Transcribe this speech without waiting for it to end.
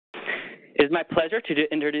It is my pleasure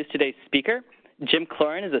to introduce today's speaker. Jim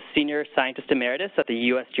Cloern is a Senior Scientist Emeritus at the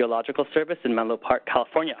U.S. Geological Service in Menlo Park,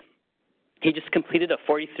 California. He just completed a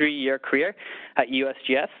 43-year career at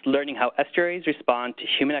USGS, learning how estuaries respond to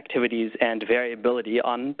human activities and variability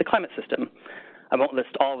on the climate system. I won't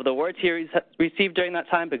list all of the awards he received during that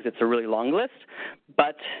time because it's a really long list,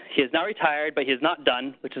 but he is now retired, but he is not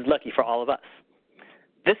done, which is lucky for all of us.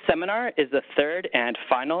 This seminar is the third and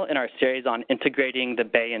final in our series on integrating the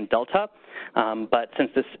Bay and Delta, but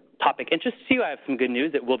since this topic interests you, I have some good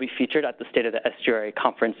news. It will be featured at the State of the Estuary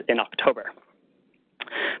Conference in October.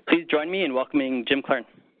 Please join me in welcoming Jim Cloern.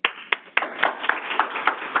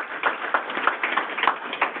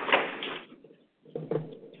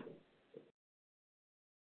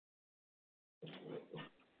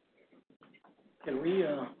 Can we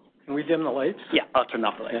dim the lights? Yeah, I'll turn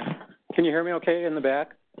off the lights. Yeah. Can you hear me okay in the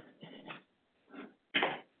back?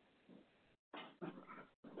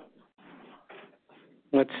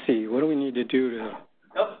 Let's see, what do we need to do to...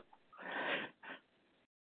 Nope.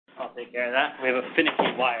 I'll take care of that. We have a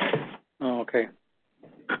finicky wire. Oh, okay.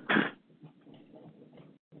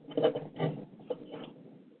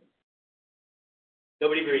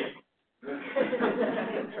 Nobody breathe.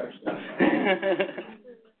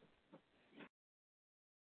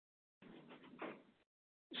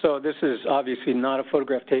 So this is obviously not a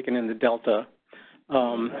photograph taken in the Delta.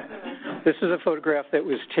 This is a photograph that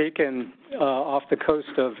was taken off the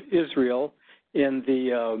coast of Israel in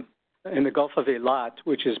the Gulf of Eilat,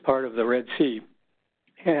 which is part of the Red Sea.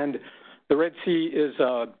 And the Red Sea is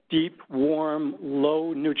a deep, warm,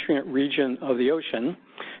 low nutrient region of the ocean.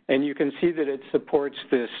 And you can see that it supports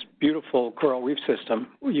this beautiful coral reef system.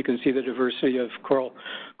 You can see the diversity of corals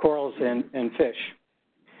and fish.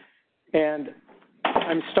 And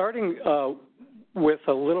I'm starting with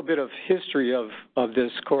a little bit of history of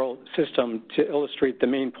this coral system to illustrate the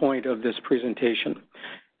main point of this presentation.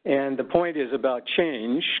 And the point is about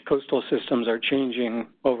change. Coastal systems are changing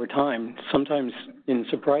over time, sometimes in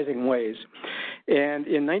surprising ways. And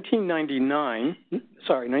in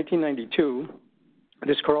 1992,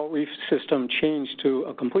 this coral reef system changed to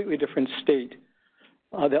a completely different state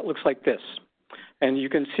that looks like this. And you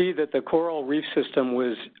can see that the coral reef system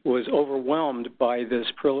was overwhelmed by this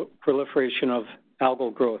proliferation of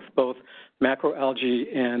algal growth, both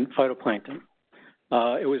macroalgae and phytoplankton.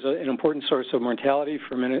 It was an important source of mortality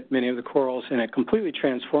for many of the corals, and it completely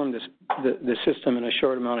transformed the system in a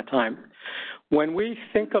short amount of time. When we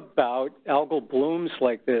think about algal blooms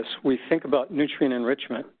like this, we think about nutrient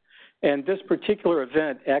enrichment. And this particular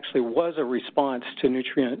event actually was a response to an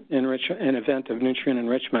event of nutrient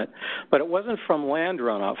enrichment, but it wasn't from land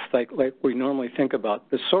runoff like we normally think about.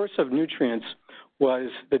 The source of nutrients was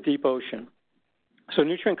the deep ocean. So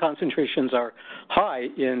nutrient concentrations are high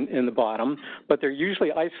in the bottom, but they're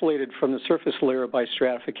usually isolated from the surface layer by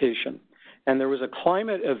stratification. And there was a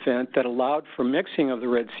climate event that allowed for mixing of the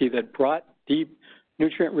Red Sea that brought deep,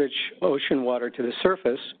 nutrient-rich ocean water to the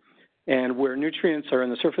surface. And where nutrients are in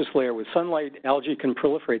the surface layer with sunlight, algae can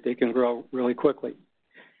proliferate. They can grow really quickly.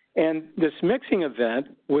 And this mixing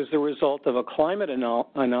event was the result of a climate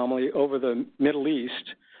anomaly over the Middle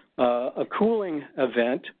East, a cooling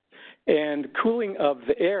event, and cooling of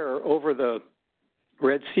the air over the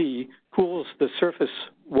Red Sea cools the surface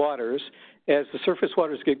waters. As the surface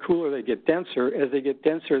waters get cooler, they get denser. As they get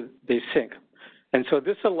denser, they sink. And so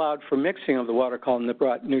this allowed for mixing of the water column that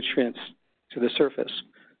brought nutrients to the surface.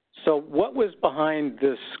 So what was behind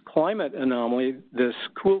this climate anomaly, this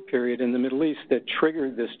cool period in the Middle East that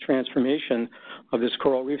triggered this transformation of this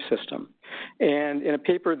coral reef system? And in a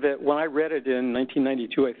paper that, when I read it in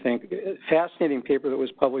 1992, I think, a fascinating paper that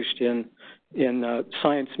was published in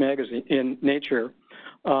Science magazine, in Nature,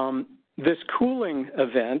 this cooling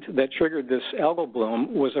event that triggered this algal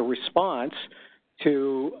bloom was a response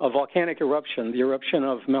to a volcanic eruption, the eruption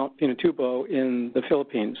of Mount Pinatubo in the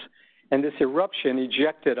Philippines. And this eruption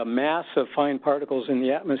ejected a mass of fine particles in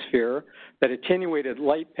the atmosphere that attenuated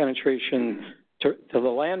light penetration to the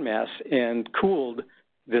landmass and cooled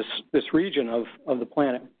this region of the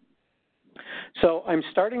planet. So I'm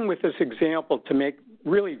starting with this example to make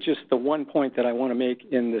really just the one point that I want to make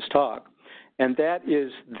in this talk, and that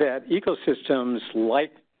is that ecosystems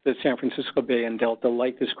like the San Francisco Bay and Delta,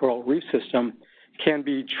 like this coral reef system, can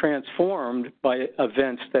be transformed by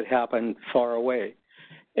events that happen far away.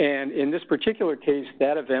 And in this particular case,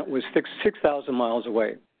 that event was 6,000 miles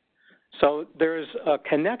away. So there's a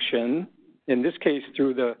connection, in this case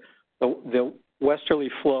through the westerly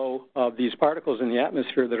flow of these particles in the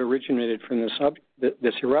atmosphere that originated from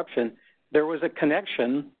this eruption. There was a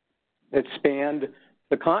connection that spanned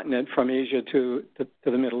the continent from Asia to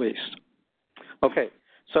the Middle East. Okay,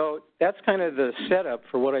 So that's kind of the setup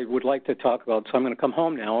for what I would like to talk about. So I'm going to come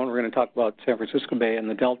home now, and we're going to talk about San Francisco Bay and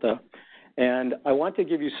the Delta. And I want to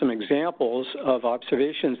give you some examples of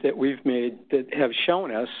observations that we've made that have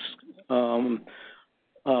shown us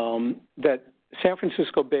that San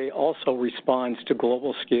Francisco Bay also responds to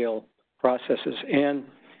global scale processes. And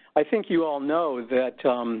I think you all know that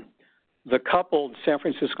the coupled San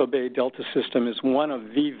Francisco Bay Delta system is one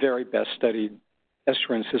of the very best studied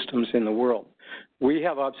estuarine systems in the world. We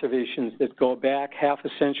have observations that go back half a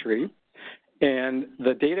century, and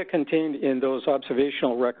the data contained in those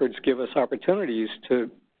observational records give us opportunities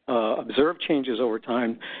to observe changes over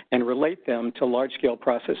time and relate them to large-scale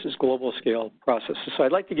processes, global-scale processes. So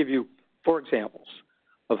I'd like to give you 4 examples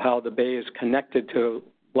of how the Bay is connected to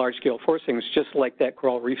large-scale forcings, just like that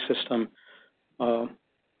coral reef system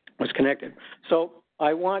was connected. So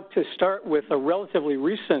I want to start with a relatively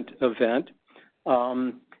recent event.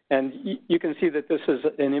 And you can see that this is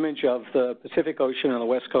an image of the Pacific Ocean on the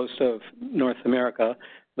west coast of North America.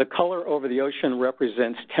 The color over the ocean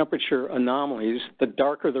represents temperature anomalies. The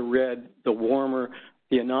darker the red, the warmer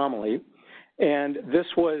the anomaly. And this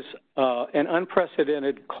was an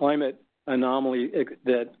unprecedented climate anomaly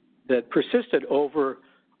that persisted over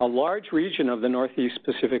a large region of the Northeast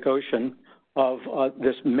Pacific Ocean of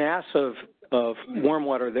this mass of warm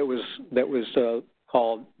water that was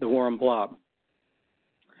called the warm blob.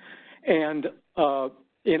 And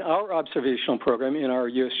in our observational program, in our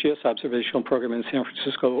USGS observational program in San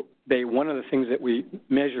Francisco Bay, one of the things that we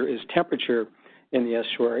measure is temperature in the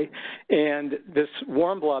estuary. And this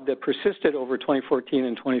warm blob that persisted over 2014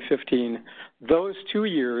 and 2015, those 2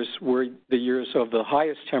 years were the years of the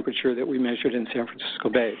highest temperature that we measured in San Francisco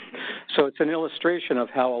Bay. So it's an illustration of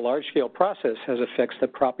how a large-scale process has effects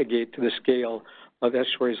that propagate to the scale of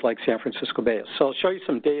estuaries like San Francisco Bay. So I'll show you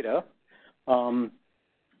some data.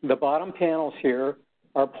 The bottom panels here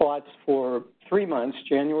are plots for 3 months,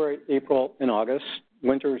 January, April, and August,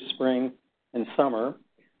 winter, spring, and summer.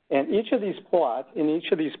 And in each of these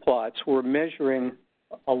plots, we're measuring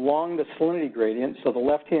along the salinity gradient. So the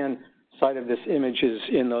left-hand side of this image is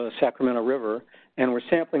in the Sacramento River, and we're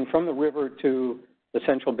sampling from the river to the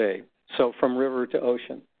Central Bay, so from river to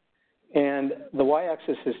ocean. And the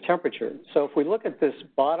y-axis is temperature. So if we look at this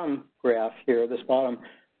bottom graph here,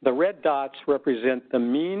 the red dots represent the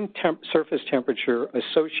mean surface temperature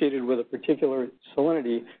associated with a particular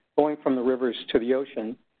salinity going from the rivers to the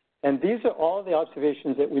ocean. And these are all the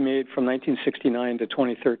observations that we made from 1969 to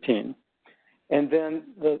 2013. And then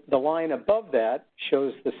the line above that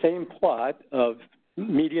shows the same plot of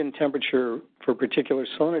median temperature for particular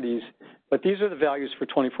salinities, but these are the values for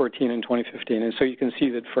 2014 and 2015. And so you can see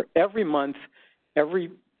that for every month,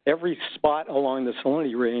 every spot along the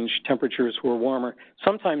salinity range, temperatures were warmer,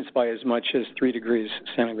 sometimes by as much as 3 degrees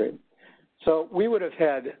centigrade. So we would have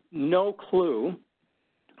had no clue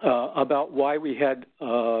about why we had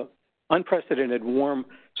unprecedented warm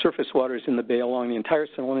surface waters in the Bay along the entire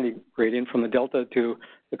salinity gradient from the Delta to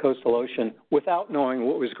the coastal ocean without knowing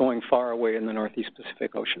what was going far away in the Northeast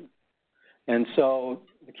Pacific Ocean. And so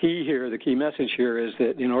the key message here is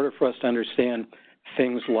that in order for us to understand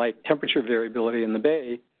things like temperature variability in the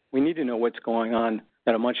Bay, we need to know what's going on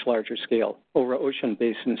at a much larger scale, over ocean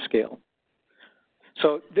basin scale.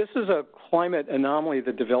 So this is a climate anomaly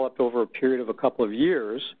that developed over a period of a couple of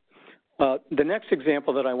years. The next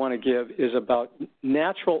example that I want to give is about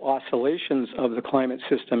natural oscillations of the climate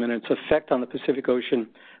system and its effect on the Pacific Ocean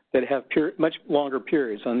that have much longer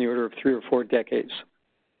periods, on the order of 3 or 4 decades.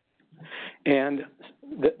 And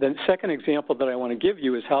the second example that I want to give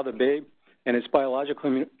you is how the Bay and its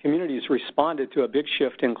biological communities responded to a big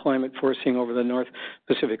shift in climate forcing over the North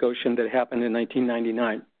Pacific Ocean that happened in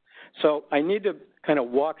 1999. So I need to kind of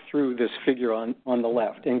walk through this figure on the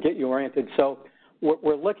left and get you oriented. So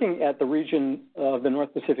we're looking at the region of the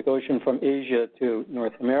North Pacific Ocean from Asia to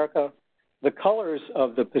North America. The colors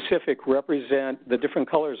of the Pacific the different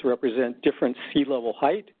colors represent different sea level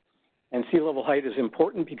height. And sea level height is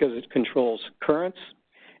important because it controls currents.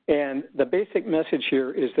 And the basic message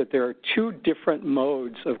here is that there are 2 different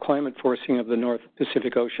modes of climate forcing of the North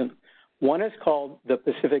Pacific Ocean. One is called the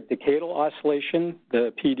Pacific Decadal Oscillation,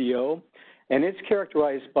 the PDO, and it's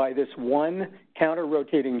characterized by this one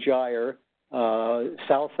counter-rotating gyre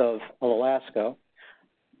south of Alaska.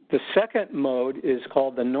 The second mode is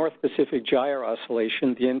called the North Pacific Gyre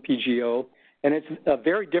Oscillation, the NPGO, and it's a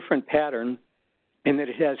very different pattern in that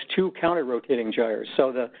it has 2 counter-rotating gyres.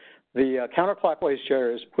 So the counterclockwise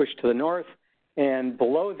gyre is pushed to the north, and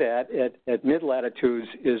below that, at mid-latitudes,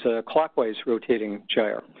 is a clockwise rotating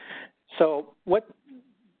gyre. So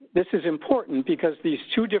this is important because these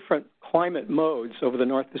 2 different climate modes over the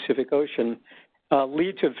North Pacific Ocean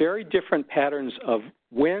lead to very different patterns of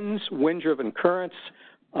winds, wind-driven currents,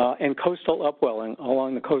 and coastal upwelling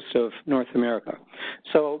along the coast of North America.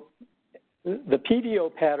 So the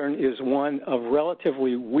PDO pattern is one of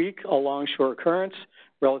relatively weak alongshore currents,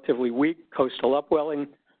 relatively weak coastal upwelling,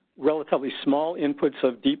 relatively small inputs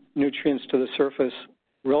of deep nutrients to the surface,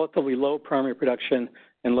 relatively low primary production,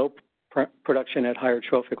 and low production at higher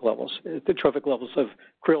trophic levels, the trophic levels of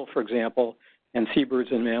krill, for example, and seabirds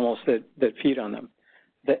and mammals that feed on them.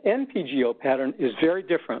 The NPGO pattern is very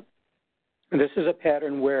different. This is a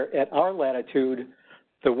pattern where at our latitude,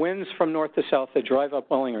 the winds from north to south that drive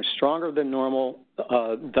upwelling are stronger than normal.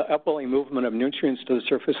 The upwelling movement of nutrients to the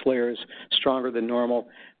surface layer is stronger than normal.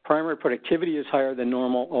 Primary productivity is higher than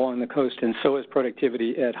normal along the coast, and so is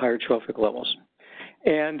productivity at higher trophic levels.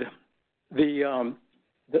 And the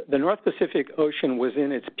North Pacific Ocean was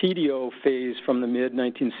in its PDO phase from the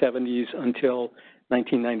mid-1970s until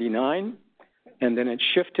 1999, and then it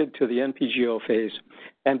shifted to the NPGO phase.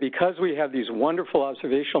 And because we have these wonderful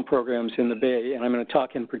observational programs in the Bay, and I'm going to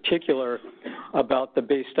talk in particular about the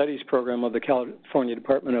Bay Studies program of the California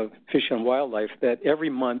Department of Fish and Wildlife that every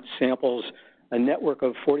month samples a network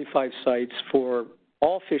of 45 sites for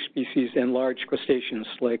all fish species and large crustaceans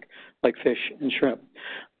like fish and shrimp.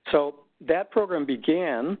 So that program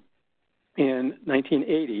began in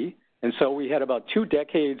 1980, and so we had about 2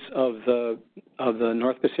 decades of the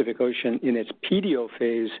North Pacific Ocean in its PDO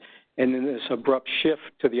phase, and then this abrupt shift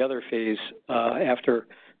to the other phase after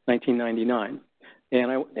 1999.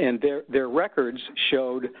 And their records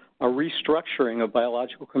showed a restructuring of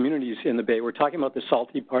biological communities in the Bay. We're talking about the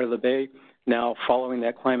salty part of the Bay now following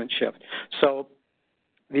that climate shift. So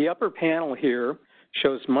the upper panel here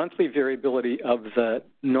shows monthly variability of the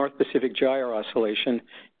North Pacific gyre oscillation.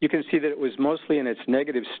 You can see that it was mostly in its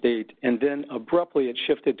negative state, and then abruptly it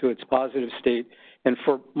shifted to its positive state, and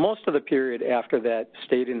for most of the period after that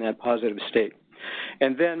stayed in that positive state.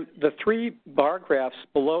 And then the 3 bar graphs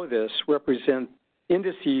below this represent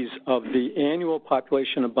indices of the annual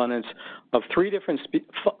population abundance of 5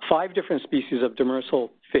 different species of demersal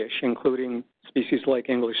fish, including species like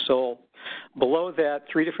English sole. Below that,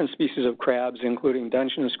 3 different species of crabs, including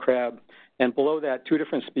Dungeness crab, and below that, 2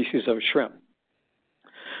 different species of shrimp.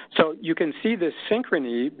 So you can see this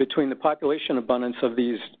synchrony between the population abundance of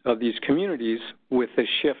these communities with the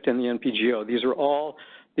shift in the NPGO.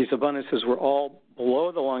 These abundances were all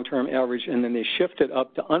below the long-term average, and then they shifted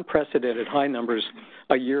up to unprecedented high numbers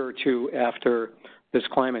a year or 2 after this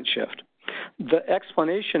climate shift. The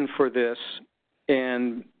explanation for this,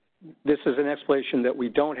 and this is an explanation that we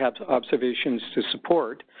don't have observations to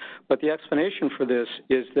support, but the explanation for this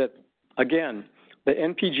is that, again, the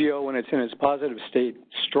NPGO, when it's in its positive state,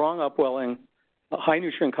 strong upwelling, high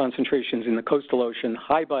nutrient concentrations in the coastal ocean,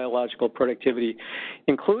 high biological productivity,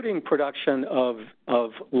 including production of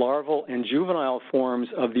larval and juvenile forms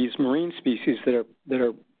of these marine species that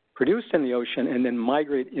are produced in the ocean and then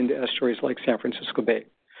migrate into estuaries like San Francisco Bay.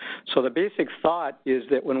 So the basic thought is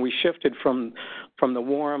that when we shifted from the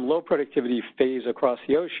warm, low productivity phase across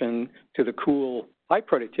the ocean to the cool, high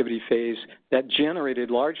productivity phase, that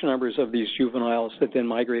generated large numbers of these juveniles that then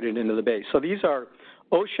migrated into the bay. So these are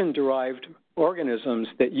ocean-derived organisms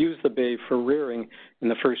that use the bay for rearing in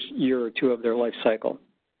the first year or 2 of their life cycle.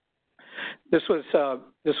 This was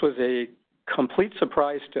a complete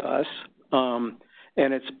surprise to us,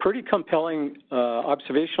 and it's pretty compelling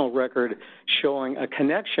observational record showing a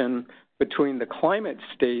connection between the climate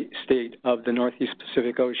state of the Northeast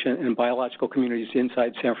Pacific Ocean and biological communities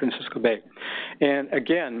inside San Francisco Bay. And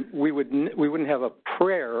again, we wouldn't have a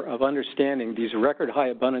prayer of understanding these record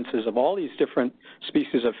high abundances of all these different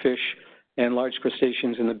species of fish and large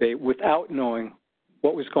crustaceans in the bay without knowing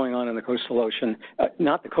what was going on in the coastal ocean,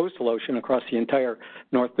 not the coastal ocean, across the entire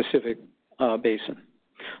North Pacific basin.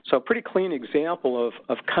 So a pretty clean example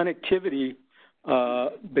of connectivity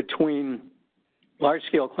between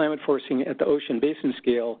large-scale climate forcing at the ocean basin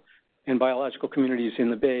scale and biological communities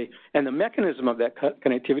in the bay. And the mechanism of that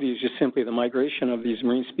connectivity is just simply the migration of these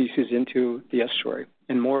marine species into the estuary,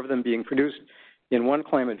 and more of them being produced in one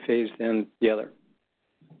climate phase than the other.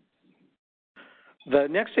 The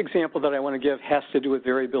next example that I want to give has to do with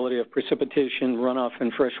variability of precipitation, runoff,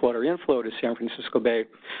 and freshwater inflow to San Francisco Bay.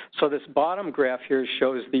 So this bottom graph here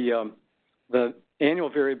shows the annual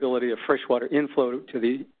variability of freshwater inflow to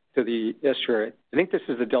the estuary. I think this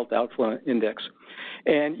is the Delta Outflow Index.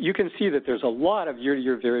 And you can see that there's a lot of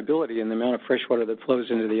year-to-year variability in the amount of freshwater that flows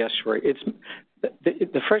into the estuary.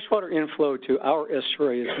 The freshwater inflow to our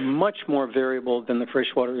estuary is much more variable than the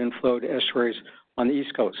freshwater inflow to estuaries on the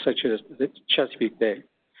East Coast, such as the Chesapeake Bay.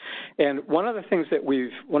 And one of the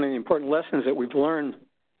important lessons that we've learned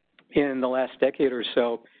in the last decade or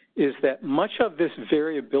so is that much of this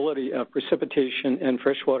variability of precipitation and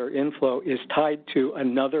freshwater inflow is tied to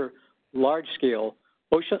another large-scale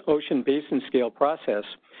ocean basin scale process,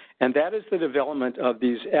 and that is the development of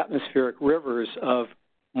these atmospheric rivers of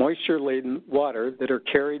moisture-laden water that are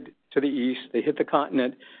carried to the east. They hit the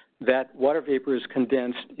continent. That water vapor is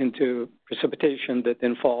condensed into precipitation that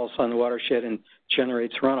then falls on the watershed and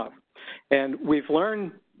generates runoff. And we've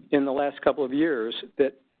learned in the last couple of years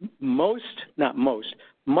that much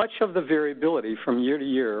of the variability from year to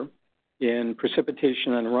year in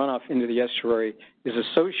precipitation and runoff into the estuary is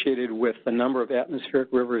associated with the number of atmospheric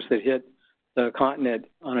rivers that hit the continent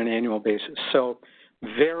on an annual basis. So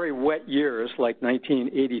very wet years like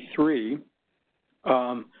 1983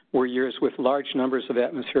 were years with large numbers of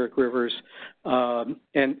atmospheric rivers,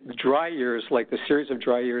 and dry years, like the series of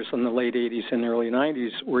dry years in the late 80s and early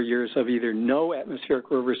 90s, were years of either no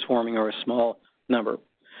atmospheric rivers forming or a small number.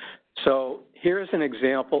 So here's an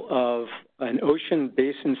example of an ocean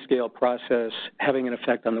basin scale process having an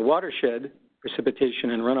effect on the watershed,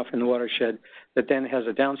 precipitation and runoff in the watershed, that then has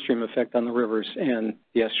a downstream effect on the rivers and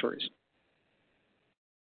the estuaries.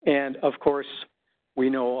 And of course, we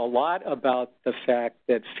know a lot about the fact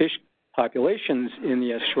that fish populations in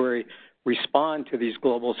the estuary respond to these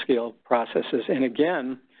global scale processes. And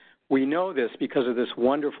again, we know this because of this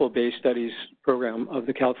wonderful Bay Studies program of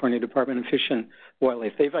the California Department of Fish and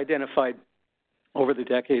Wildlife. They've identified over the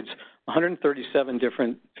decades 137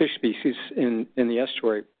 different fish species in the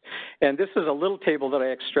estuary. And this is a little table that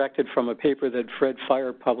I extracted from a paper that Fred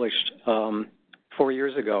Fire published 4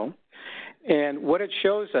 years ago. And what it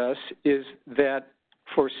shows us is that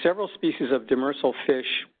for several species of demersal fish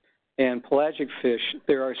and pelagic fish,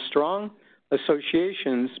 there are strong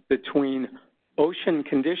associations between ocean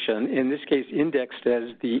condition, in this case indexed as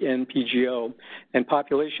the NPGO, and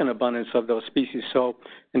population abundance of those species. So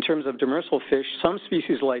in terms of demersal fish, some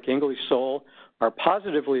species like English sole are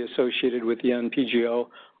positively associated with the NPGO.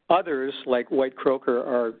 Others, like white croaker,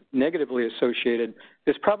 are negatively associated.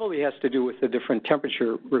 This probably has to do with the different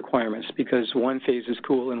temperature requirements because one phase is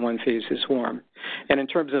cool and one phase is warm. And in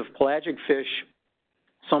terms of pelagic fish,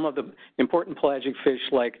 some of the important pelagic fish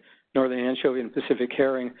like northern anchovy and Pacific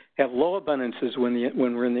herring have low abundances when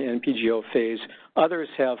we're in the NPGO phase. Others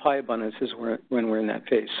have high abundances when we're in that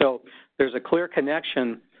phase. So there's a clear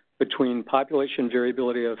connection between population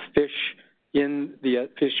variability of fish in the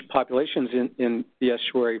fish populations in the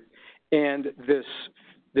estuary and this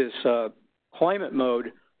climate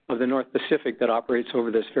mode of the North Pacific that operates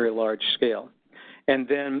over this very large scale. And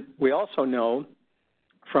then we also know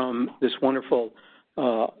from this wonderful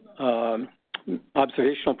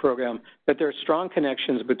observational program that there are strong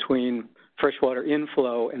connections between freshwater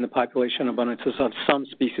inflow and the population abundances of some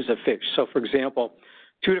species of fish. So for example,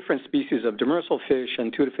 2 different species of demersal fish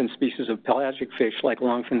and 2 different species of pelagic fish like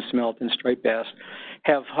longfin smelt and striped bass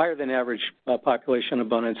have higher than average population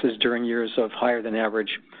abundances during years of higher than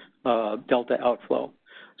average delta outflow.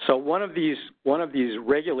 So one of these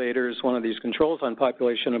regulators, one of these controls on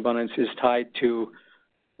population abundance is tied to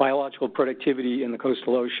biological productivity in the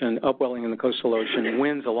coastal ocean, upwelling in the coastal ocean,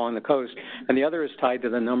 winds along the coast, and the other is tied to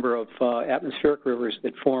the number of atmospheric rivers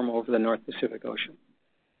that form over the North Pacific Ocean.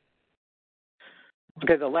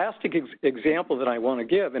 Okay, the last example that I want to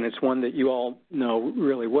give, and it's one that you all know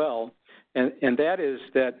really well, and that is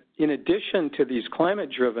that in addition to these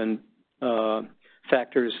climate-driven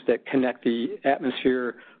factors that connect the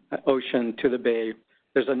atmosphere, ocean to the bay,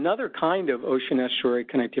 there's another kind of ocean estuary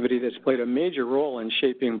connectivity that's played a major role in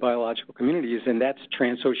shaping biological communities, and that's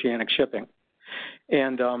transoceanic shipping.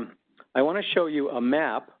 And I want to show you a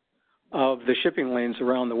map of the shipping lanes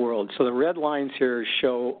around the world. So the red lines here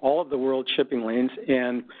show all of the world shipping lanes,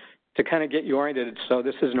 and to kind of get you oriented, so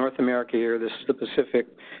this is North America here, this is the Pacific,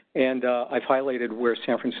 and I've highlighted where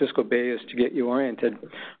San Francisco Bay is to get you oriented.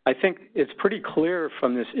 I think it's pretty clear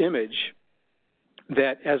from this image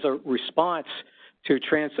that as a response to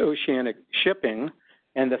transoceanic shipping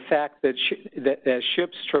and the fact that, as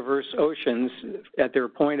ships traverse oceans at their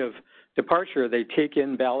point of departure, they take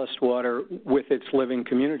in ballast water with its living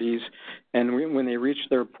communities, and when they reach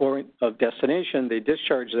their point of destination, they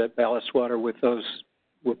discharge that ballast water with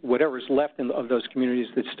whatever's left of those communities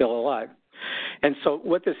that's still alive. And so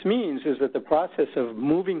what this means is that the process of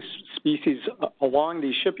moving species along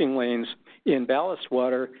these shipping lanes in ballast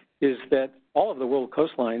water is that all of the world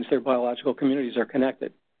coastlines, their biological communities are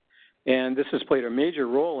connected. And this has played a major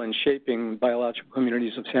role in shaping biological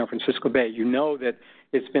communities of San Francisco Bay. You know that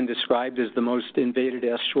it's been described as the most invaded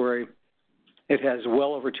estuary. It has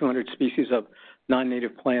well over 200 species of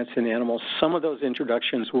non-native plants and animals. Some of those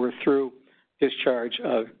introductions were through discharge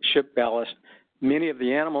of ship ballast. many of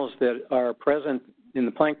the animals that are present in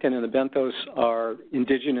the plankton and the benthos are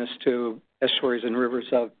indigenous to estuaries and rivers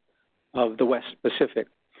of the West Pacific.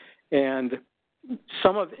 And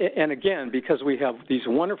again, because we have these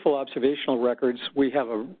wonderful observational records, we have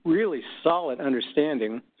a really solid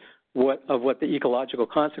understanding of what the ecological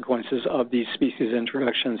consequences of these species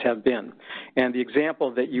introductions have been. And the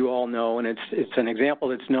example that you all know, and it's an example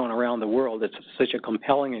that's known around the world, it's such a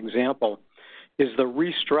compelling example, is the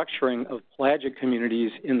restructuring of pelagic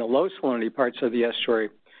communities in the low salinity parts of the estuary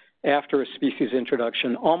after a species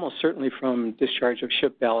introduction, almost certainly from discharge of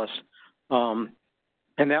ship ballast.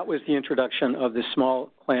 And that was the introduction of the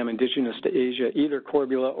small clam indigenous to Asia, either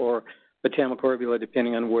corbula or Botanicorbula,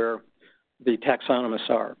 depending on where the taxonomists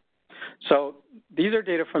are. So these are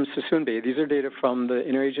data from Suisun Bay. These are data from the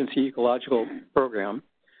Interagency Ecological Program.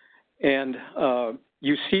 And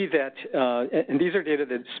you see that, and these are data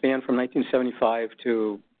that span from 1975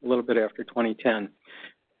 to a little bit after 2010.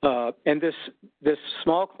 And this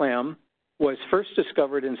small clam was first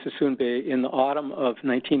discovered in Suisun Bay in the autumn of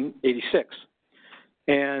 1986.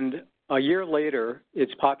 And a year later,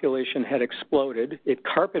 its population had exploded. It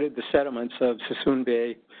carpeted the sediments of Suisun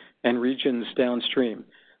Bay and regions downstream.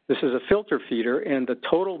 This is a filter feeder, and the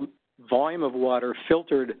total volume of water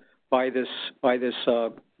filtered by this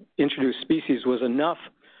introduced species was enough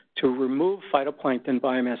to remove phytoplankton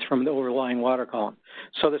biomass from the overlying water column.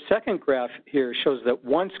 So the second graph here shows that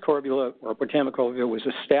once corbula or Botanicorbula was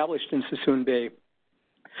established in Suisun Bay,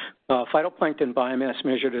 phytoplankton biomass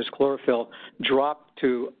measured as chlorophyll dropped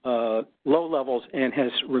to low levels and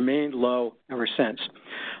has remained low ever since.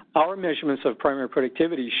 Our measurements of primary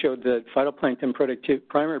productivity showed that phytoplankton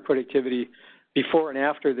primary productivity before and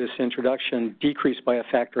after this introduction decreased by a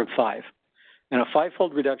factor of 5. And a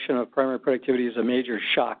 5-fold reduction of primary productivity is a major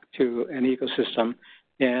shock to an ecosystem.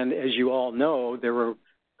 And as you all know, there were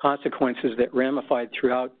consequences that ramified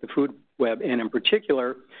throughout the food web, and in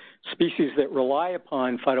particular, species that rely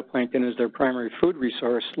upon phytoplankton as their primary food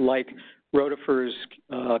resource, like rotifers,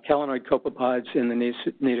 calanoid copepods, and the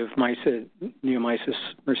native mysid, Neomyces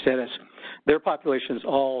mercedes, their populations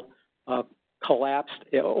all collapsed,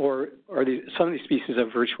 or some of these species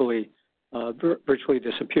have virtually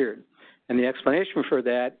disappeared. And the explanation for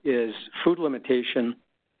that is food limitation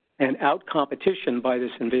and out-competition by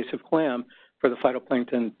this invasive clam for the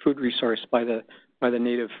phytoplankton food resource by the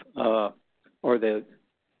native or the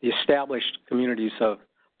established communities of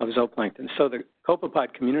zooplankton. So the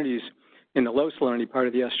copepod communities in the low salinity part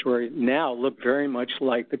of the estuary now look very much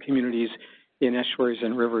like the communities in estuaries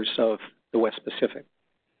and rivers of the West Pacific.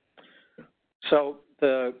 So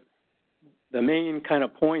the main kind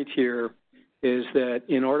of point here is that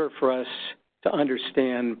in order for us to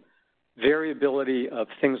understand variability of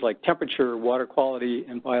things like temperature, water quality,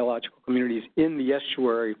 and biological communities in the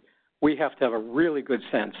estuary, we have to have a really good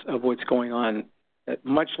sense of what's going on at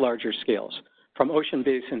much larger scales, from ocean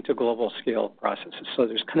basin to global scale processes. So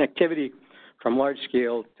there's connectivity from large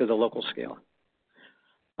scale to the local scale.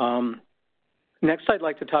 Next, I'd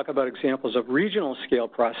like to talk about examples of regional scale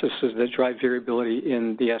processes that drive variability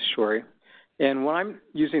in the estuary. And when I'm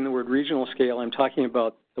using the word regional scale, I'm talking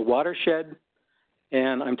about the watershed,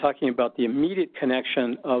 and I'm talking about the immediate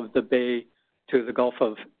connection of the bay to the Gulf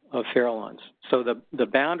of Farallones. So the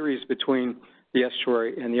boundaries between the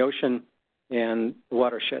estuary and the ocean and the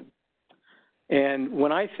watershed. And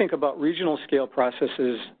when I think about regional scale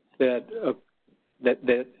processes that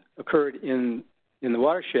occurred in the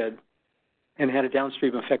watershed and had a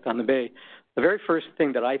downstream effect on the bay, the very first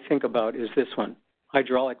thing that I think about is this one,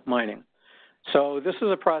 hydraulic mining. So this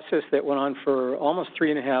is a process that went on for almost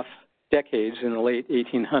 3.5 decades in the late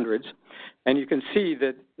 1800s. And you can see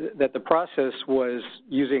that the process was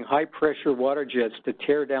using high-pressure water jets to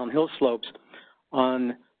tear down hill slopes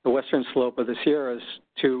on the western slope of the Sierras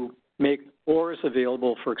to make ores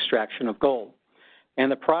available for extraction of gold.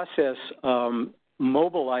 And the process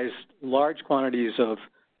mobilized large quantities of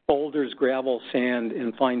boulders, gravel, sand,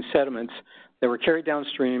 and fine sediments that were carried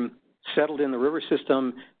downstream, settled in the river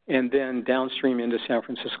system, and then downstream into San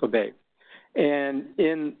Francisco Bay. And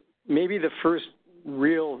in maybe the first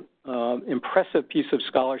real impressive piece of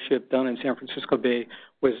scholarship done in San Francisco Bay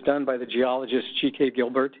was done by the geologist G.K.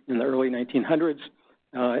 Gilbert in the early 1900s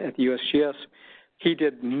at the USGS. He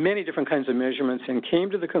did many different kinds of measurements and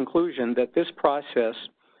came to the conclusion that this process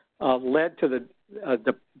led to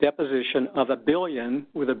the deposition of 1 billion,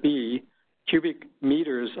 with a B, cubic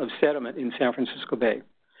meters of sediment in San Francisco Bay.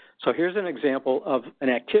 So here's an example of an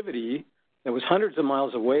activity that was hundreds of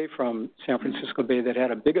miles away from San Francisco Bay that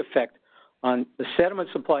had a big effect on the sediment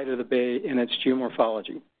supply to the bay and its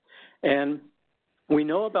geomorphology. And we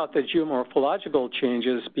know about the geomorphological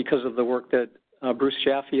changes because of the work that Bruce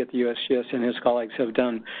Jaffe at the USGS and his colleagues have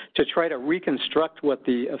done to try to reconstruct what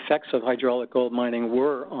the effects of hydraulic gold mining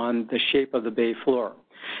were on the shape of the bay floor.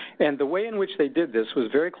 And the way in which they did this was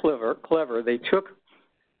very clever. They took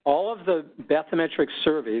all of the bathymetric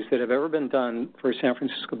surveys that have ever been done for San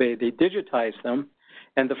Francisco Bay, they digitized them,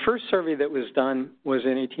 and the first survey that was done was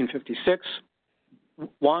in 1856,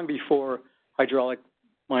 long before hydraulic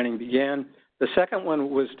mining began. The second one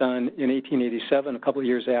was done in 1887, a couple of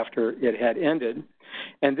years after it had ended.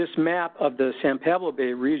 And this map of the San Pablo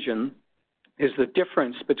Bay region is the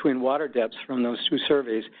difference between water depths from those two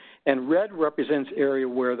surveys. And red represents area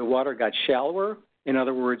where the water got shallower, in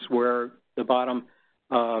other words, where the bottom,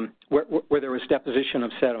 where there was deposition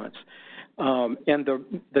of sediments. And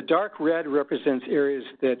the dark red represents areas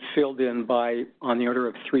that filled in by on the order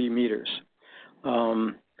of 3 meters.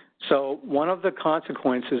 So one of the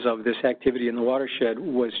consequences of this activity in the watershed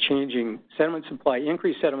was changing sediment supply,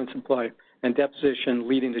 increased sediment supply, and deposition,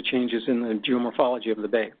 leading to changes in the geomorphology of the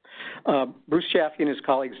bay. Bruce Jaffe and his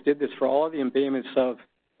colleagues did this for all of the embayments of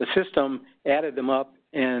the system, added them up,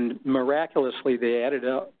 and miraculously they added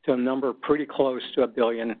up to a number pretty close to 1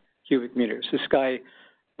 billion cubic meters. This guy,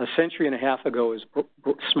 a century and a half ago,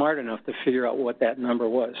 was smart enough to figure out what that number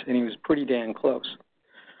was, and he was pretty dang close.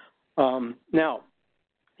 Now,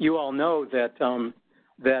 you all know that,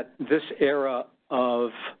 that this era of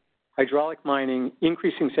hydraulic mining,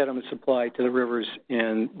 increasing sediment supply to the rivers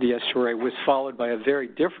and the estuary was followed by a very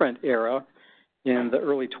different era in the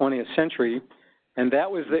early 20th century, and that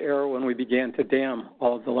was the era when we began to dam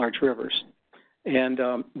all of the large rivers. And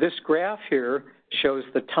this graph here shows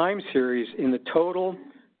the time series in the total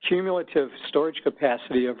cumulative storage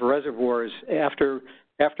capacity of reservoirs after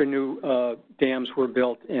new dams were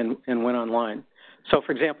built and went online. So,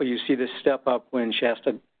 for example, you see this step up when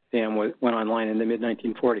Shasta Dam went online in the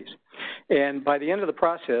mid-1940s. And by the end of the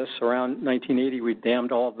process, around 1980, we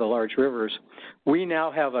dammed all of the large rivers. We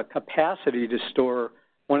now have a capacity to store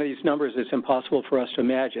one of these numbers that's impossible for us to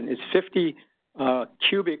imagine. It's 50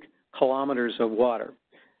 cubic kilometers of water.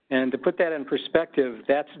 And to put that in perspective,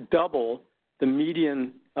 that's double the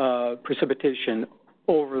median precipitation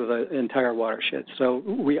over the entire watershed. So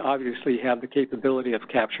we obviously have the capability of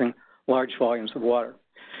capturing large volumes of water.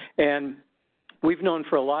 And we've known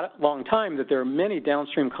for a long time that there are many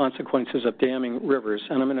downstream consequences of damming rivers,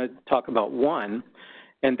 and I'm going to talk about one,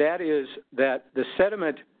 and that is that the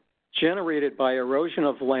sediment generated by erosion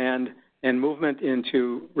of land and movement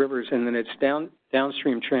into rivers and then its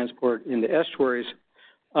downstream transport into estuaries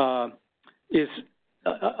is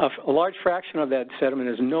a large fraction of that sediment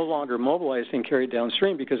is no longer mobilized and carried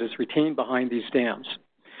downstream because it's retained behind these dams.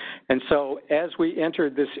 And so as we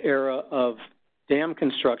entered this era of dam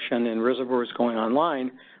construction and reservoirs going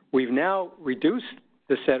online, we've now reduced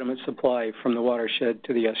the sediment supply from the watershed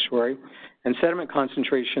to the estuary, and sediment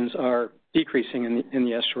concentrations are decreasing in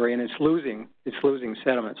the estuary, and it's losing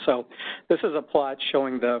sediment. So this is a plot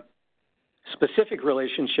showing the specific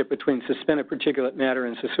relationship between suspended particulate matter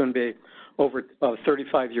in Suisun Bay over a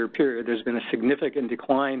 35-year period. There's been a significant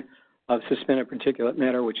decline of suspended particulate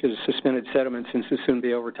matter, which is suspended sediments in Suisun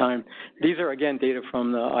Bay over time. These are, again, data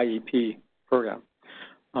from the IEP program.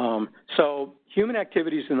 So human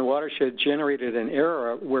activities in the watershed generated an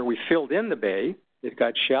era where we filled in the bay. It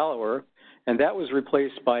got shallower, and that was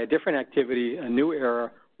replaced by a different activity, a new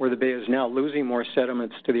era, where the bay is now losing more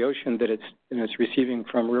sediments to the ocean that it's receiving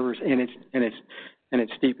from rivers, and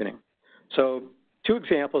it's deepening. So 2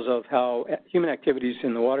 examples of how human activities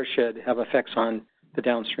in the watershed have effects on the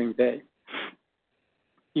downstream bay.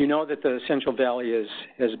 You know that the Central Valley is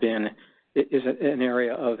an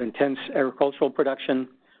area of intense agricultural production.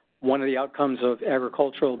 One of the outcomes of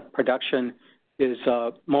agricultural production is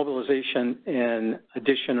mobilization and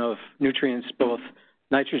addition of nutrients, both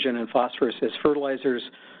nitrogen and phosphorus, as fertilizers.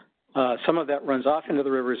 Some of that runs off into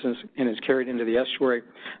the rivers and is carried into the estuary.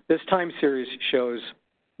 This time series shows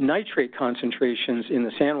nitrate concentrations in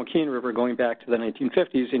the San Joaquin River going back to the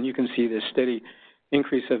 1950s, and you can see this steady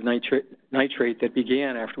increase of nitrate that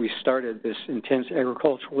began after we started this intense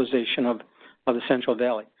agriculturalization of the Central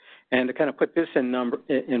Valley. And to kind of put this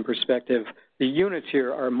in perspective, the units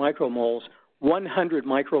here are micromoles. 100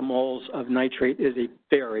 micromoles of nitrate is a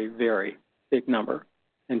very, very big number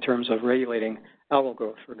in terms of regulating algal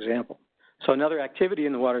growth, for example. So another activity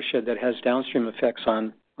in the watershed that has downstream effects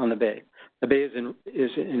on the bay. The bay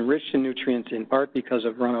is enriched in nutrients in part because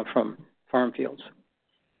of runoff from farm fields.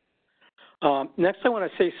 Next, I want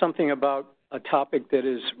to say something about a topic that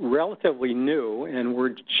is relatively new and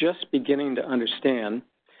we're just beginning to understand,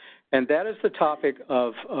 and that is the topic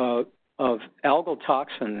of algal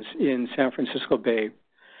toxins in San Francisco Bay.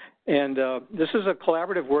 And this is a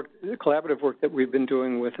collaborative work that we've been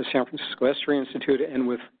doing with the San Francisco Estuary Institute and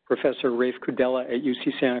with Professor Rafe Kudela at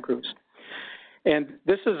UC Santa Cruz. And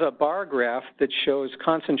this is a bar graph that shows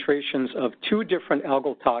concentrations of two different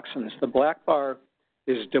algal toxins. The black bar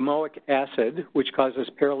is domoic acid, which causes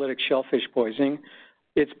paralytic shellfish poisoning.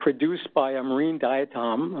 It's produced by a marine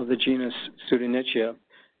diatom of the genus Pseudonychia.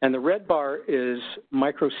 And the red bar is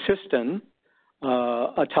microcystin,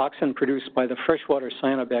 a toxin produced by the freshwater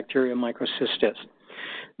cyanobacteria microcystis.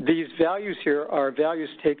 These values here are values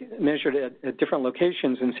measured at different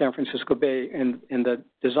locations in San Francisco Bay, and the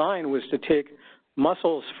design was to take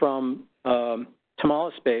mussels from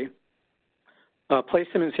Tomales Bay, place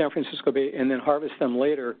them in San Francisco Bay, and then harvest them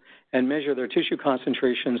later and measure their tissue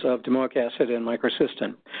concentrations of domoic acid and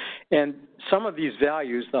microcystin. And some of these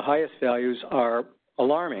values, the highest values, are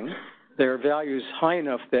alarming. They're values high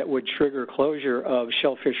enough that would trigger closure of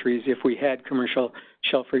shell fisheries if we had commercial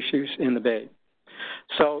shell fisheries in the bay.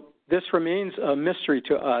 So this remains a mystery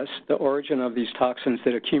to us, the origin of these toxins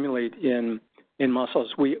that accumulate in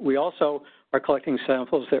mussels. We also are collecting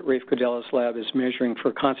samples that Rafe Kudela's lab is measuring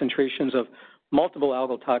for concentrations of multiple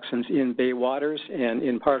algal toxins in bay waters and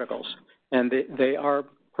in particles. And they are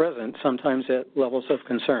present sometimes at levels of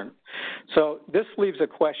concern. So this leaves a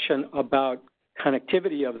question about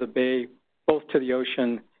connectivity of the bay both to the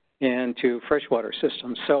ocean and to freshwater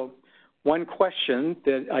systems. So one question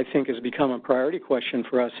that I think has become a priority question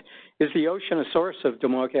for us is the ocean a source of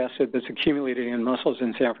domoic acid that's accumulating in mussels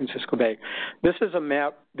in San Francisco Bay? This is a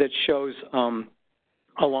map that shows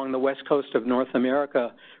along the west coast of North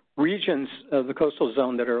America regions of the coastal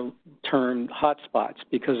zone that are termed hotspots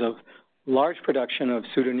because of large production of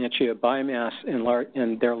Pseudonychia biomass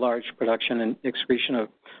and their large production and excretion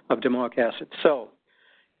of domoic acid. So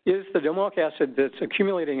is the domoic acid that's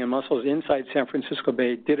accumulating in mussels inside San Francisco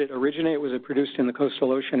Bay, did it originate, was it produced in the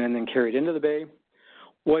coastal ocean and then carried into the bay?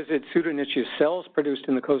 Was it Pseudonychia cells produced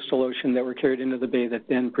in the coastal ocean that were carried into the bay that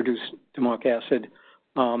then produced domoic acid?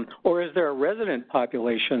 Or is there a resident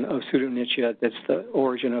population of Pseudonychia that's the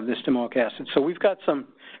origin of this domoic acid? So we've got some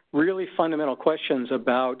really fundamental questions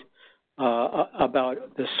about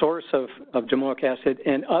the source of domoic acid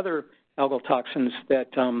and other algal toxins that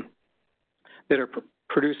are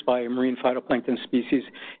produced by marine phytoplankton species,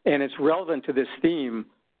 and it's relevant to this theme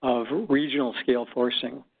of regional scale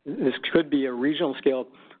forcing. This could be a regional scale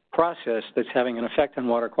process that's having an effect on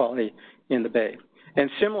water quality in the bay. And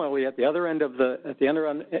similarly, at the other end of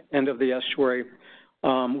the estuary,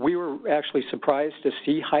 we were actually surprised to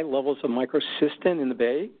see high levels of microcystin in the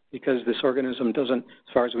bay because this organism doesn't,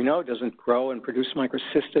 as far as we know, doesn't grow and produce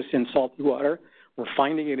microcystis in salty water. We're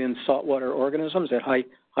finding it in saltwater organisms at high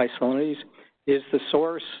salinities. Is the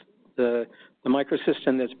source the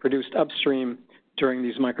microcystin that's produced upstream during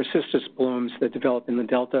these microcystis blooms that develop in the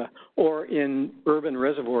delta or in urban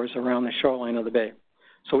reservoirs around the shoreline of the bay?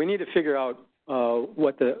 So we need to figure out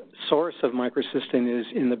what the source of microcystin is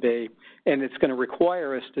in the bay, and it's going to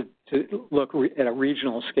require us to look at a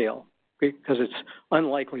regional scale because it's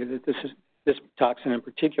unlikely that this toxin in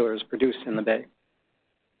particular is produced in the bay.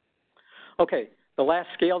 Okay, the last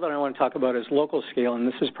scale that I want to talk about is local scale, and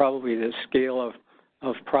this is probably the scale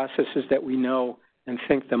of processes that we know and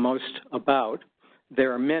think the most about.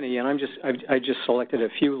 There are many, and I just selected a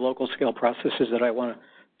few local scale processes that I want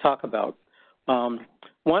to talk about.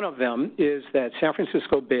 One of them is that San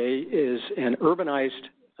Francisco Bay is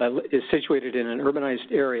is situated in an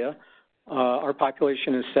urbanized area. Our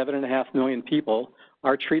population is 7.5 million people.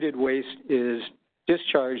 Our treated waste is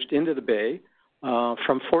discharged into the bay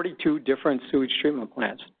from 42 different sewage treatment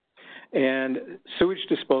plants. And sewage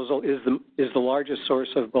disposal is the largest source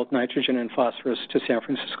of both nitrogen and phosphorus to San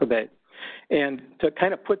Francisco Bay. And to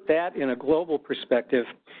kind of put that in a global perspective,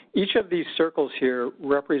 each of these circles here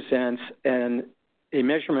represents a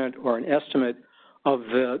measurement or an estimate of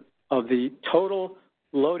the total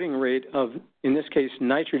loading rate of, in this case,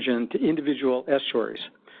 nitrogen to individual estuaries,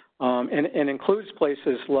 and includes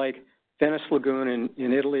places like Venice Lagoon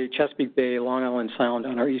in Italy, Chesapeake Bay, Long Island Sound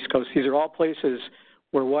on our East Coast. These are all places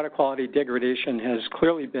where water quality degradation has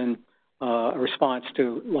clearly been a response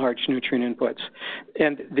to large nutrient inputs.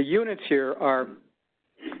 And the units here are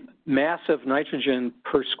mass of nitrogen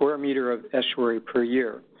per square meter of estuary per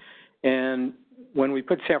year. And when we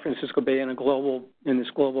put San Francisco Bay in this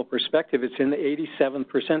global perspective, it's in the 87th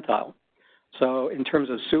percentile. So in terms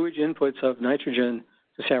of sewage inputs of nitrogen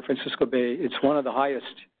to San Francisco Bay, it's one of the highest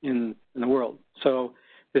in the world. So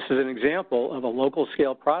this is an example of a local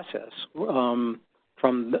scale process from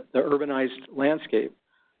the urbanized landscape.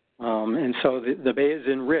 And so the bay is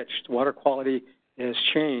enriched. Water quality has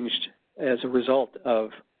changed as a result of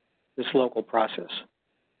this local process.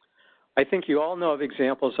 I think you all know of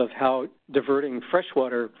examples of how diverting fresh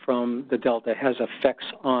water from the delta has effects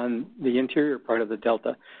on the interior part of the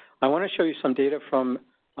delta. I want to show you some data from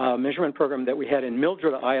a measurement program that we had in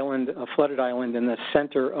Mildred Island, a flooded island in the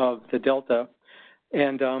center of the delta.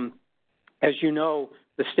 And as you know,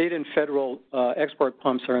 the state and federal export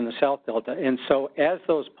pumps are in the South Delta. And so as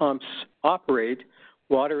those pumps operate,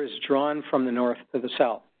 water is drawn from the north to the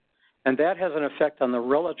south. And that has an effect on the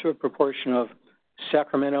relative proportion of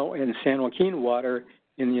Sacramento and San Joaquin water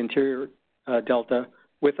in the interior delta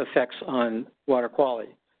with effects on water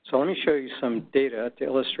quality. So let me show you some data to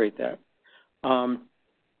illustrate that.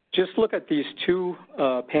 Just look at these two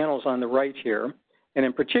panels on the right here. And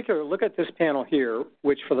in particular, look at this panel here,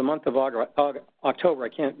 which for the month of October, I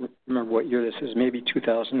can't remember what year this is, maybe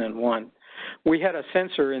 2001. We had a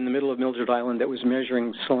sensor in the middle of Mildred Island that was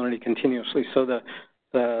measuring salinity continuously. So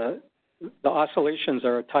the oscillations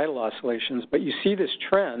are tidal oscillations, but you see this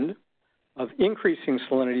trend of increasing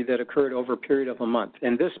salinity that occurred over a period of a month.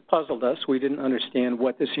 And this puzzled us. We didn't understand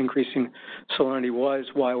what this increasing salinity was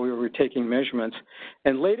while we were taking measurements.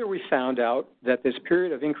 And later we found out that this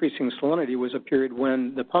period of increasing salinity was a period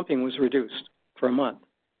when the pumping was reduced for a month.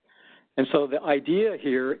 And so the idea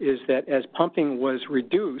here is that as pumping was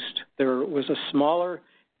reduced, there was a smaller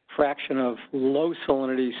fraction of low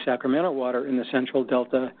salinity Sacramento water in the central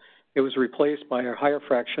delta. It was replaced by a higher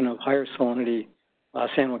fraction of higher salinity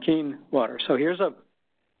San Joaquin water. So here's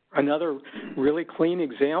another really clean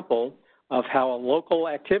example of how a local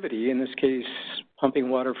activity, in this case pumping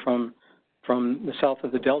water from the south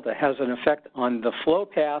of the delta, has an effect on the flow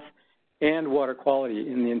path and water quality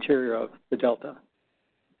in the interior of the delta.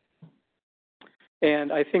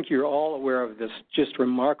 And I think you're all aware of this just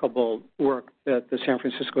remarkable work that the San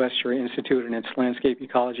Francisco Estuary Institute and its landscape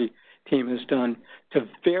ecology team has done to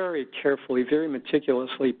very carefully, very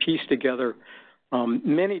meticulously piece together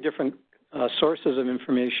many different sources of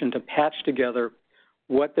information to patch together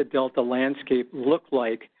what the delta landscape looked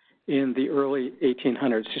like in the early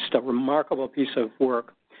 1800s. Just a remarkable piece of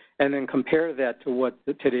work. And then compare that to what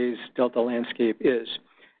today's delta landscape is.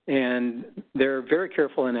 And their very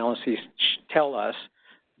careful analyses tell us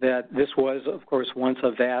that this was, of course, once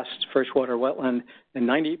a vast freshwater wetland, and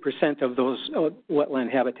 98% of those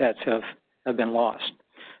wetland habitats have been lost.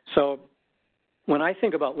 So when I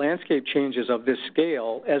think about landscape changes of this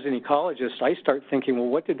scale, as an ecologist, I start thinking, well,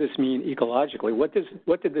 what did this mean ecologically? What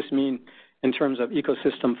did this mean in terms of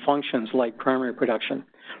ecosystem functions like primary production?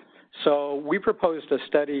 So we proposed a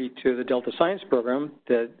study to the Delta Science Program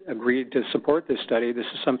that agreed to support this study. This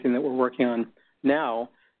is something that we're working on now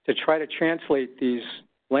to try to translate these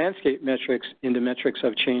landscape metrics into metrics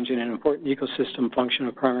of change in an important ecosystem function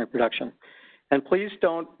of primary production. And please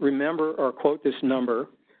don't remember or quote this number,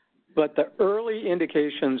 but the early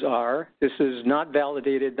indications are, this is not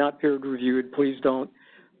validated, not peer-reviewed, please don't,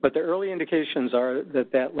 but the early indications are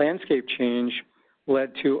that landscape change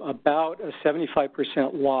led to about a 75%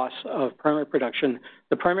 loss of primary production,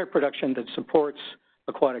 the primary production that supports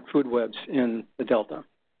aquatic food webs in the delta.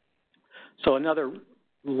 So another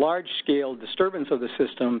large-scale disturbance of the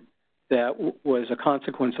system that was a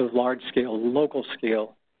consequence of large-scale,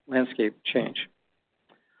 local-scale landscape change.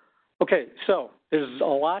 Okay, so there's a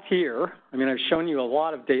lot here. I mean, I've shown you a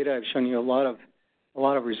lot of data. I've shown you a lot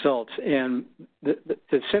of results. And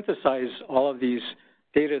to synthesize all of these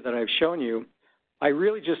data that I've shown you, I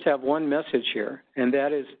really just have one message here, and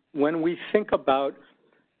that is when we think about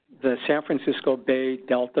the San Francisco Bay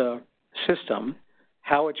Delta system,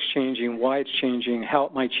 how it's changing, why it's changing, how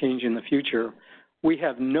it might change in the future, we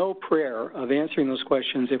have no prayer of answering those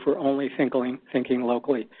questions if we're only thinking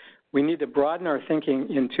locally. We need to broaden our thinking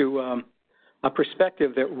into a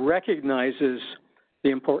perspective that recognizes the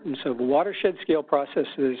importance of watershed scale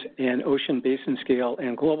processes and ocean basin scale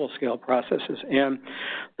and global scale processes. And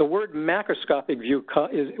the word macroscopic view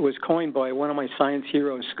was coined by one of my science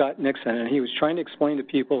heroes, Scott Nixon, and he was trying to explain to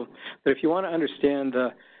people that if you want to understand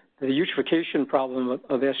the eutrophication problem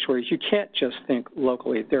of estuaries, you can't just think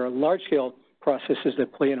locally. There are large scale processes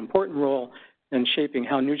that play an important role in shaping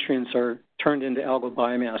how nutrients are turned into algal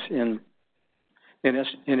biomass in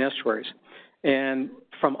estuaries. And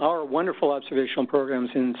from our wonderful observational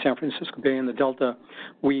programs in San Francisco Bay and the Delta,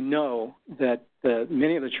 we know that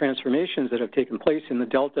many of the transformations that have taken place in the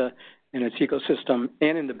Delta and its ecosystem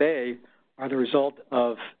and in the Bay are the result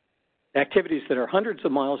of activities that are hundreds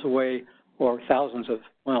of miles away or thousands of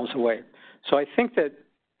miles away. So I think that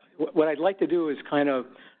what I'd like to do is kind of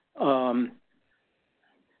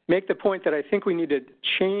make the point that I think we need to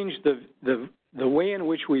change the way in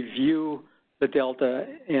which we view the Delta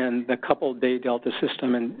and the coupled Bay Delta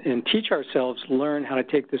system and teach ourselves, learn how to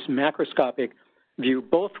take this macroscopic view,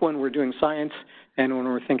 both when we're doing science and when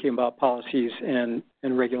we're thinking about policies and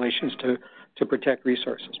regulations to protect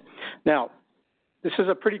resources. Now, this is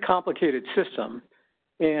a pretty complicated system,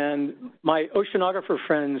 and my oceanographer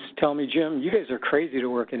friends tell me, Jim, you guys are crazy to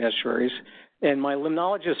work in estuaries. And my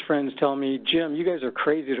limnologist friends tell me, Jim, you guys are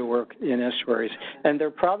crazy to work in estuaries. And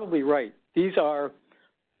they're probably right. These are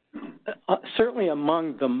certainly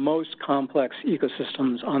among the most complex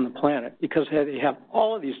ecosystems on the planet because they have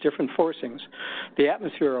all of these different forcings. The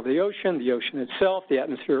atmosphere of the ocean itself, the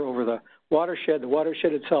atmosphere over the watershed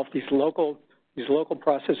itself, these local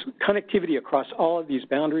process, connectivity across all of these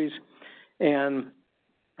boundaries. And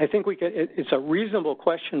I think it's a reasonable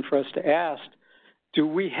question for us to ask, do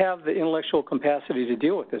we have the intellectual capacity to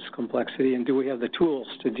deal with this complexity, and do we have the tools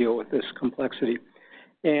to deal with this complexity?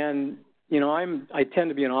 And you know, I tend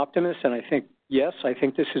to be an optimist, and I think, yes, I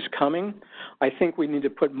think this is coming. I think we need to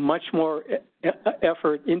put much more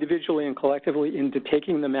effort individually and collectively into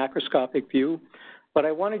taking the macroscopic view. But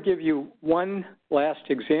I want to give you one last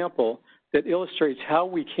example that illustrates how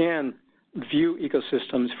we can view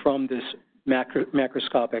ecosystems from this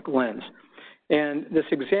macroscopic lens. And this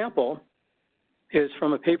example is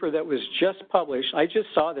from a paper that was just published. I just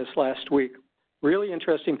saw this last week. Really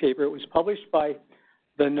interesting paper. It was published by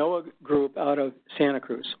the NOAA group out of Santa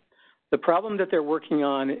Cruz. The problem that they're working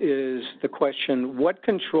on is the question, what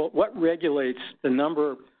regulates the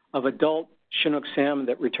number of adult Chinook salmon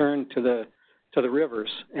that return to the rivers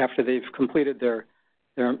after they've completed their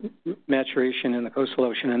maturation in the coastal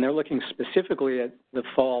ocean? And they're looking specifically at the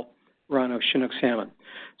fall run of Chinook salmon.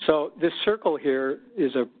 So this circle here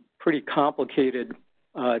is a pretty complicated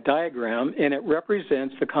diagram, and it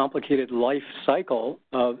represents the complicated life cycle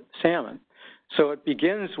of salmon. So it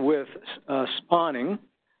begins with spawning,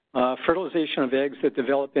 fertilization of eggs that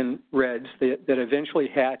develop in redds that eventually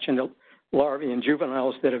hatch into larvae and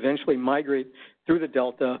juveniles that eventually migrate through the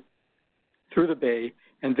delta, through the bay,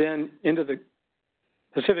 and then into the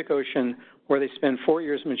Pacific Ocean, where they spend 4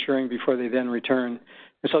 years maturing before they then return.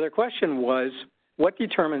 And so their question was, what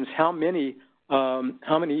determines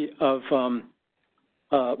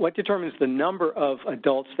what determines the number of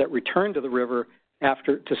adults that return to the river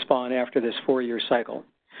to spawn after this 4-year cycle?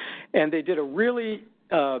 And they did a really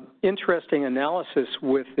interesting analysis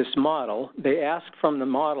with this model. They asked from the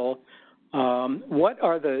model, what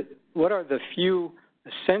are the few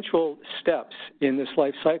essential steps in this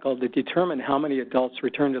life cycle that determine how many adults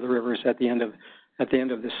return to the rivers at the end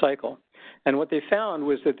of this cycle? And what they found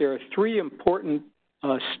was that there are 3 important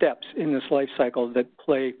steps in this life cycle that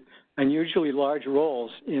play unusually large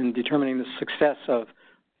roles in determining the success of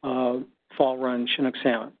fall run Chinook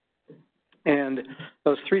salmon. And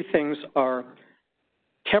those 3 things are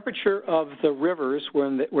temperature of the rivers where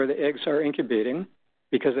the eggs are incubating,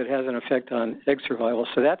 because it has an effect on egg survival.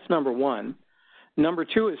 So that's number 1. Number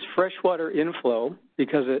 2 is freshwater inflow,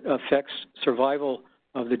 because it affects survival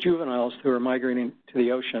of the juveniles who are migrating to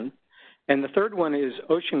the ocean. And the third one is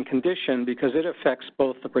ocean condition, because it affects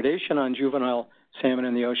both the predation on juvenile salmon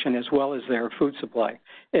in the ocean as well as their food supply.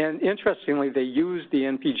 And interestingly, they use the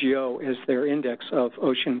NPGO as their index of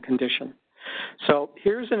ocean condition. So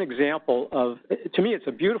here's an example of, to me, it's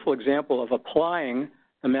a beautiful example of applying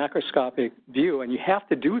a macroscopic view, and you have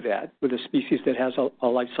to do that with a species that has a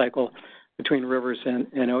life cycle between rivers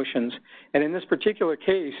and oceans. And in this particular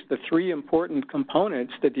case, the 3 important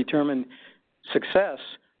components that determine success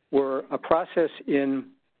were a process in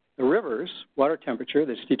the rivers, water temperature,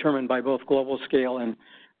 that's determined by both global scale and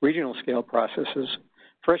regional scale processes,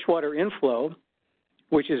 freshwater inflow,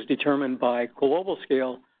 which is determined by global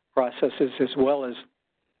scale processes as well as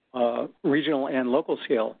regional and local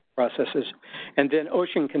scale processes, and then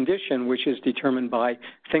ocean condition, which is determined by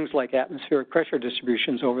things like atmospheric pressure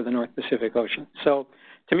distributions over the North Pacific Ocean. So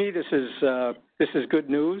to me, this is good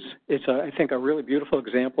news. It's, I think, a really beautiful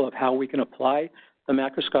example of how we can apply the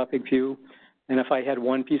macroscopic view. And if I had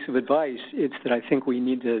one piece of advice, it's that I think we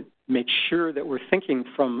need to make sure that we're thinking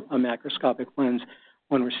from a macroscopic lens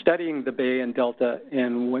when we're studying the bay and delta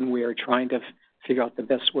and when we are trying to figure out the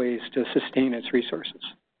best ways to sustain its resources.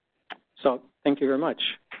 So thank you very much.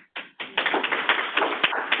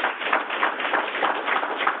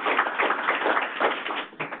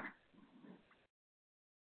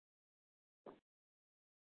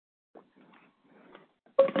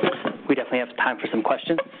 We definitely have time for some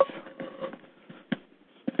questions.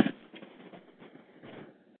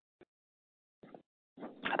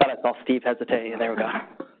 I thought I saw Steve hesitate. There we go.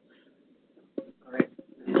 All right.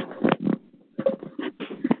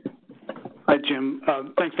 Hi, Jim.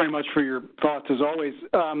 Thanks very much for your thoughts, as always.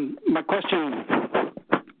 My question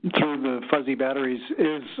through the fuzzy batteries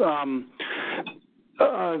is,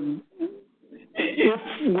 if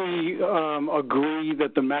we agree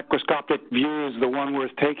that the macroscopic view is the one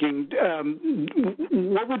worth taking,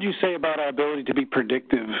 what would you say about our ability to be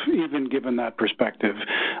predictive, even given that perspective?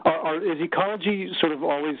 Is ecology sort of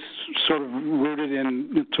always sort of rooted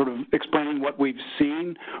in sort of explaining what we've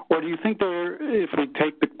seen, or do you think if we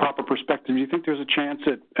take the proper perspective, do you think there's a chance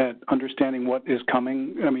at understanding what is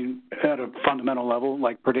coming? I mean, at a fundamental level,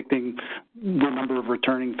 like predicting the number of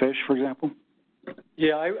returning fish, for example?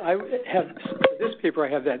 Yeah, I have, for this paper, I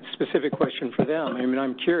have that specific question for them. I mean,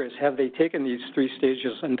 I'm curious, have they taken these 3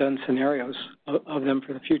 stages and done scenarios of them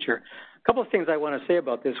for the future? A couple of things I want to say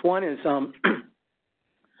about this. One is,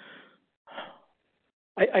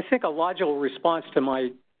 I think a logical response to my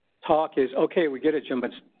talk is, okay, we get it, Jim,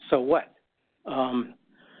 but so what?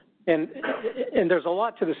 And there's a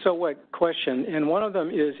lot to the so what question, and one of them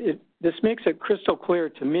is, this makes it crystal clear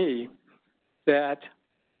to me that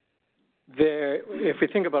if we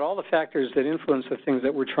think about all the factors that influence the things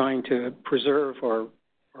that we're trying to preserve or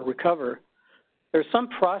recover, there's some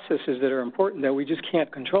processes that are important that we just can't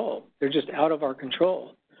control. They're just out of our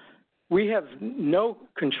control. We have no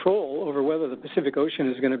control over whether the Pacific Ocean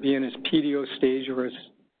is going to be in its PDO stage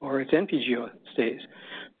or its NPGO stage.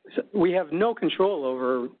 So we have no control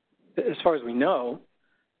over, as far as we know,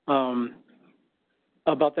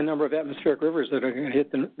 about the number of atmospheric rivers that are going to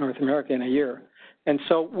hit North America in a year. And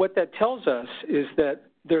so what that tells us is that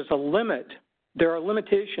there's a limit. There are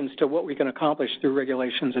limitations to what we can accomplish through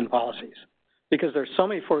regulations and policies because there's so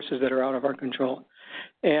many forces that are out of our control.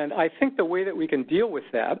 And I think the way that we can deal with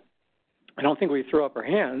that, I don't think we throw up our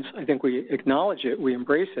hands. I think we acknowledge it, we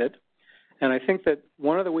embrace it. And I think that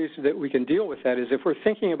one of the ways that we can deal with that is if we're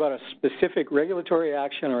thinking about a specific regulatory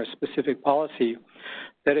action or a specific policy,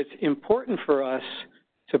 that it's important for us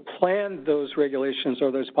to plan those regulations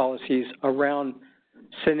or those policies around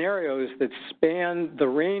scenarios that span the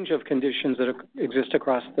range of conditions that exist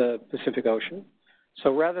across the Pacific Ocean.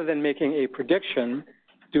 So rather than making a prediction,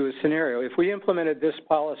 do a scenario. If we implemented this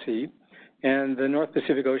policy and the North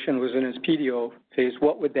Pacific Ocean was in its PDO phase,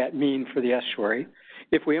 what would that mean for the estuary?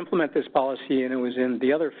 If we implement this policy and it was in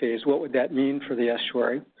the other phase, what would that mean for the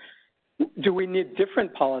estuary? Do we need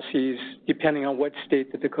different policies depending on what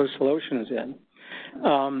state that the coastal ocean is in?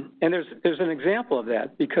 And there's an example of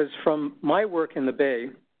that because from my work in the Bay,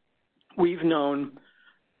 we've known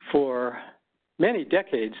for many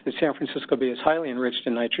decades that San Francisco Bay is highly enriched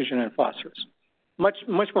in nitrogen and phosphorus, much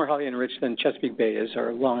more highly enriched than Chesapeake Bay is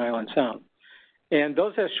or Long Island Sound. And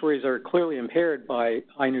those estuaries are clearly impaired by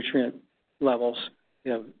high nutrient levels.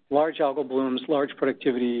 You know, large algal blooms, large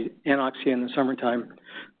productivity, anoxia in the summertime.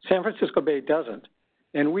 San Francisco Bay doesn't.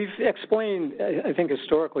 And we've explained, I think,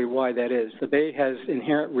 historically why that is. The Bay has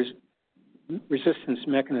inherent resistance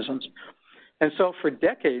mechanisms. And so for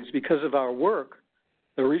decades, because of our work,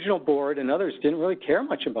 the regional board and others didn't really care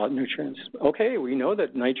much about nutrients. Okay, we know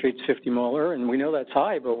that nitrate's 50 molar, and we know that's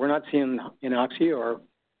high, but we're not seeing anoxia or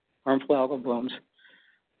harmful algal blooms.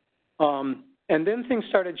 And then things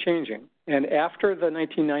started changing. And after the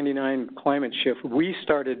 1999 climate shift, we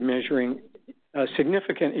started measuring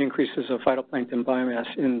significant increases of phytoplankton biomass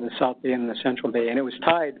in the South Bay and the Central Bay, and it was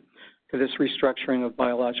tied to this restructuring of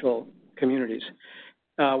biological communities.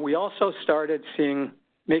 We also started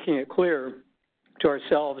making it clear to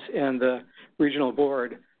ourselves and the regional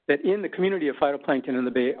board that in the community of phytoplankton in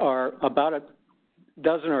the Bay are about a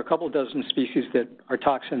dozen or a couple dozen species that are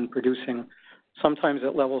toxin producing, sometimes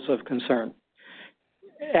at levels of concern.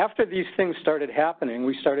 After these things started happening,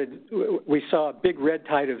 we saw a big red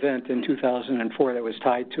tide event in 2004 that was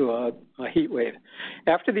tied to a heat wave.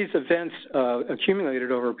 After these events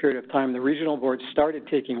accumulated over a period of time, the regional board started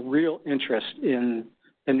taking real interest in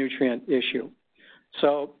the nutrient issue.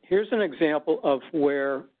 So here's an example of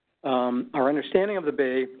where our understanding of the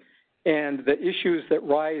Bay and the issues that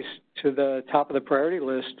rise to the top of the priority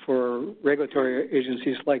list for regulatory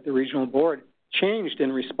agencies like the regional board changed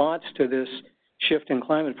in response to this shift in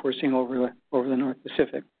climate forcing over the North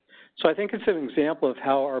Pacific. So I think it's an example of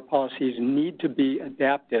how our policies need to be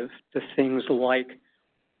adaptive to things like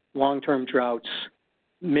long-term droughts,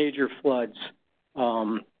 major floods,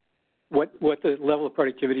 what the level of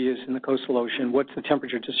productivity is in the coastal ocean, what's the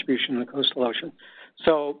temperature distribution in the coastal ocean.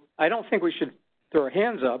 So I don't think we should throw our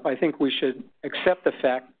hands up. I think we should accept the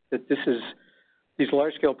fact that these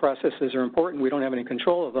large-scale processes are important. We don't have any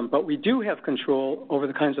control of them, but we do have control over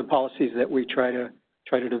the kinds of policies that we try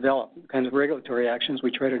to develop, the kinds of regulatory actions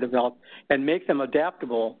we try to develop, and make them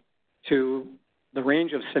adaptable to the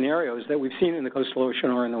range of scenarios that we've seen in the coastal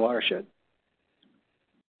ocean or in the watershed.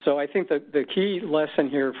 So I think that the key lesson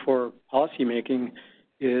here for policymaking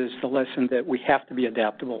is the lesson that we have to be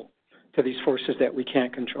adaptable to these forces that we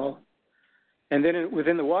can't control. And then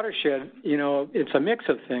within the watershed, you know, it's a mix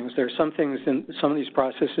of things. There's some things in some of these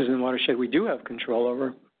processes in the watershed we do have control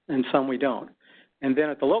over, and some we don't. And then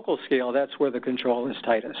at the local scale, that's where the control is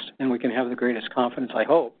tightest, and we can have the greatest confidence, I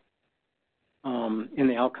hope, in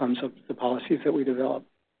the outcomes of the policies that we develop.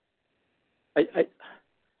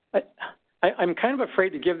 I'm kind of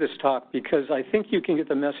afraid to give this talk because I think you can get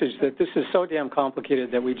the message that this is so damn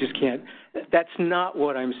complicated that we just can't. That's not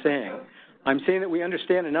what I'm saying. I'm saying that we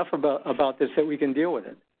understand enough about this that we can deal with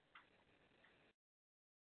it.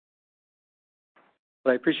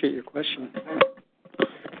 But I appreciate your question.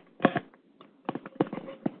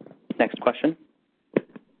 Next question.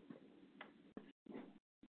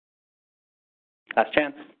 Last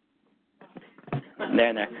chance. There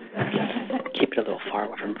and there. Keep it a little far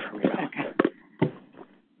away from your mouth. Okay.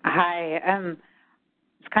 Hi.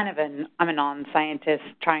 It's kind of I'm a non-scientist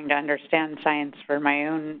trying to understand science for my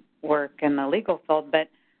own work in the legal field, but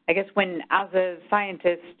I guess as a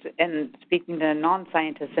scientist and speaking to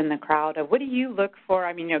non-scientists in the crowd, what do you look for?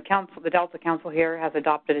 I mean, you know, the Delta Council here has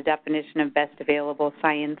adopted a definition of best available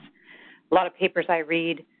science. A lot of papers I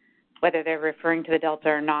read, whether they're referring to the Delta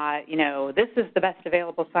or not, you know, this is the best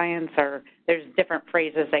available science, or there's different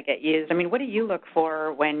phrases that get used. I mean, what do you look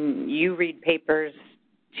for when you read papers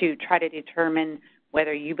to try to determine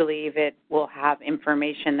whether you believe it will have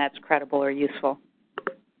information that's credible or useful?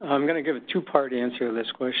 I'm going to give a two-part answer to this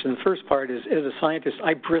question. The first part is, as a scientist,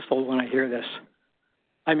 I bristle when I hear this.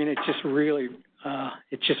 I mean, it just really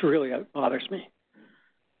bothers me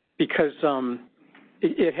because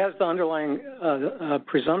it has the underlying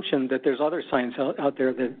presumption that there's other science out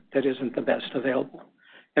there that isn't the best available.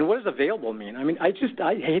 And what does available mean? I mean, I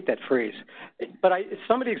hate that phrase. But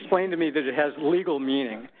somebody explained to me that it has legal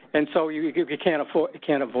meaning, and so you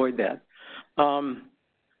can't avoid that.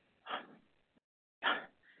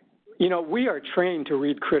 You know, we are trained to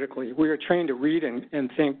read critically. We are trained to read and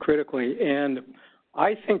think critically. And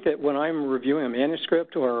I think that when I'm reviewing a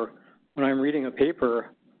manuscript or when I'm reading a paper,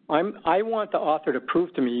 I want the author to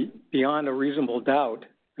prove to me beyond a reasonable doubt,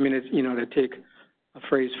 I mean, it's, you know, to take a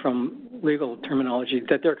phrase from legal terminology,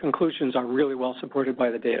 that their conclusions are really well supported by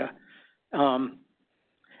the data. And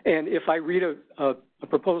if I read a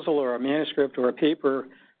proposal or a manuscript or a paper,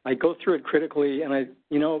 I go through it critically, and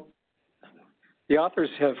the authors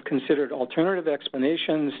have considered alternative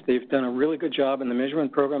explanations. They've done a really good job in the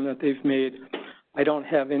measurement program that they've made. I don't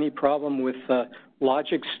have any problem with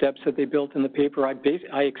logic steps that they built in the paper.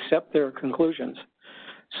 I accept their conclusions.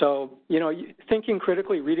 So, you know, thinking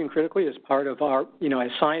critically, reading critically is part of our, you know, as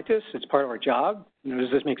scientists, it's part of our job. You know,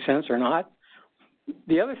 does this make sense or not?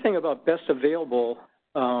 The other thing about best available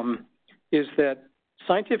is that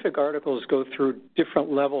scientific articles go through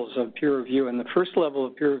different levels of peer review, and the first level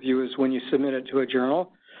of peer review is when you submit it to a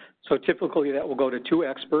journal. So typically that will go to 2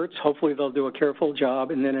 experts. Hopefully they'll do a careful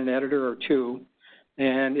job, and then an editor or 2.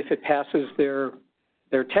 And if it passes their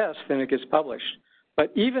test, then it gets published.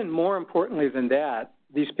 But even more importantly than that,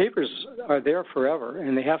 these papers are there forever,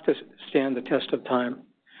 and they have to stand the test of time.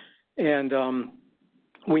 And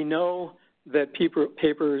we know that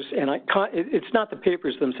papers, and it's not the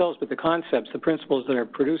papers themselves, but the concepts, the principles that are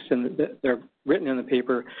produced that are written in the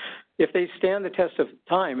paper, if they stand the test of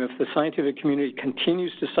time, if the scientific community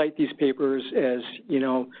continues to cite these papers as, you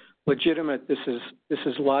know, legitimate, this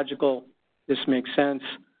is logical, this makes sense,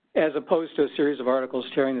 as opposed to a series of articles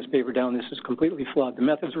tearing this paper down, this is completely flawed. The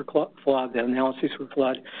methods were flawed, the analyses were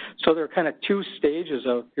flawed. So there are kind of 2 stages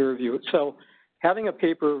of peer review. So having a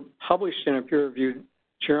paper published in a peer-reviewed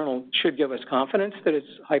journal should give us confidence that it's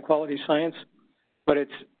high-quality science, but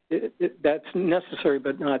that's necessary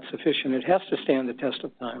but not sufficient. It has to stand the test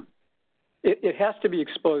of time. It has to be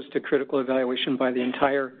exposed to critical evaluation by the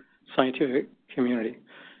entire scientific community.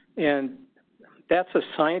 And that's a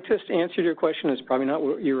scientist answer to your question. It's probably not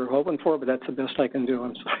what you were hoping for, but that's the best I can do.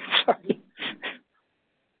 I'm sorry.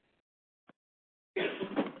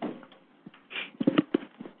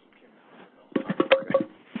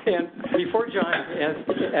 And before John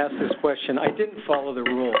asked this question, I didn't follow the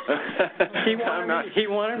rules. He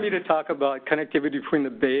wanted me to talk about connectivity between the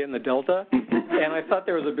Bay and the Delta, and I thought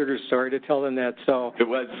there was a bigger story to tell than that. So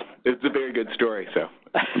it's a very good story, so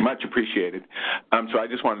much appreciated. So I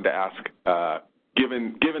just wanted to ask,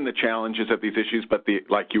 given the challenges of these issues, but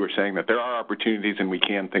like you were saying, that there are opportunities and we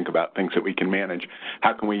can think about things that we can manage,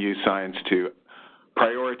 how can we use science to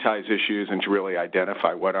prioritize issues and to really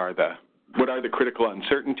identify what are the critical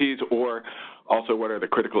uncertainties, or also what are the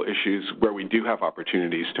critical issues where we do have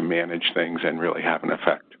opportunities to manage things and really have an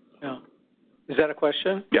effect? Yeah. Is that a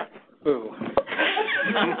question? Yeah. Ooh.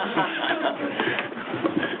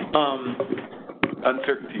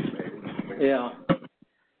 Uncertainties, maybe. Yeah.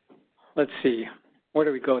 let's see, where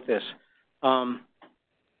do we go with this? I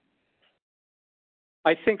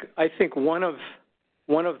think one of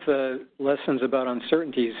the lessons about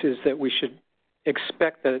uncertainties is that we should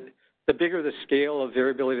expect that the bigger the scale of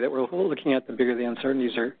variability that we're looking at, the bigger the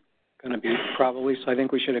uncertainties are going to be probably. So I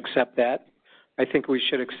think we should accept that. I think we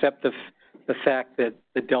should accept the fact that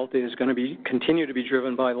the delta is going to continue to be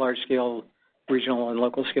driven by large-scale, regional, and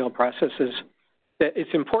local-scale processes. That it's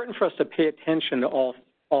important for us to pay attention to all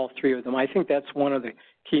three of them. I think that's one of the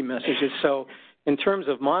key messages. So in terms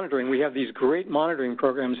of monitoring, we have these great monitoring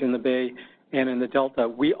programs in the Bay and in the Delta.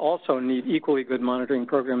 We also need equally good monitoring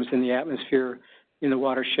programs in the atmosphere, in the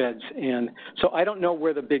watersheds. And so I don't know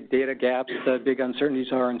where the big data gaps, the big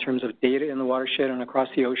uncertainties are in terms of data in the watershed and across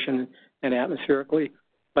the ocean and atmospherically.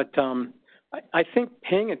 But I think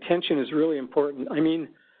paying attention is really important. I mean,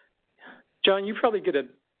 John, you probably get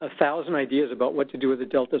 1,000 ideas about what to do with the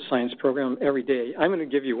Delta Science Program every day. I'm going to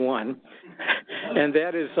give you one, and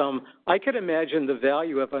that is I could imagine the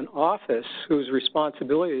value of an office whose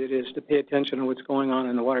responsibility it is to pay attention to what's going on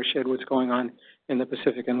in the watershed, what's going on in the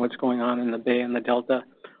Pacific, and what's going on in the Bay and the Delta,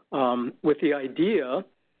 with the idea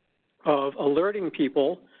of alerting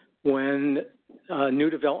people when new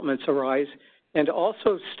developments arise, and to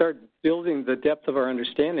also start building the depth of our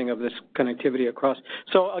understanding of this connectivity across.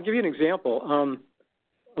 So I'll give you an example.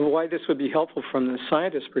 Why this would be helpful from the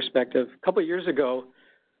scientist perspective. A couple of years ago,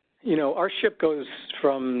 you know, our ship goes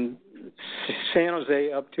from San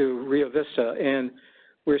Jose up to Rio Vista, and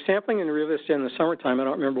we were sampling in Rio Vista in the summertime. I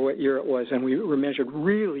don't remember what year it was, and we measured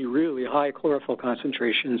really, really high chlorophyll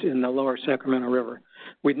concentrations in the lower Sacramento River.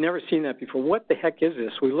 We'd never seen that before. What the heck is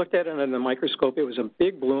this? We looked at it under the microscope. It was a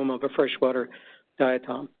big bloom of a freshwater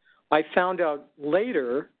diatom. I found out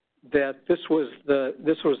later that this was the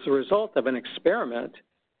result of an experiment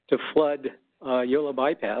to flood Yola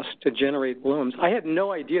Bypass to generate blooms. I had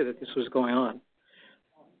no idea that this was going on.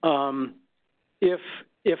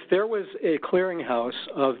 If there was a clearinghouse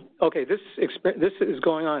of, okay, this is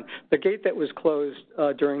going on, the gate that was closed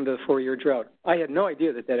during the 4-year drought, I had no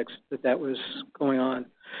idea that was going on.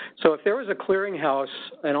 So if there was a clearinghouse,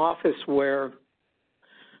 an office where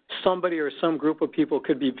somebody or some group of people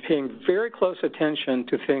could be paying very close attention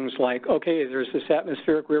to things like, okay, there's this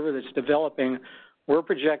atmospheric river that's developing. We're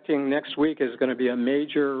projecting next week is going to be a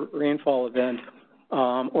major rainfall event,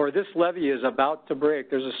 or this levee is about to break.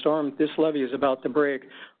 There's a storm. This levee is about to break.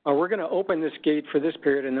 We're going to open this gate for this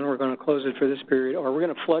period, and then we're going to close it for this period, or we're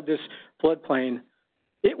going to flood this floodplain.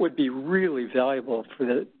 It would be really valuable for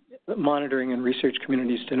the monitoring and research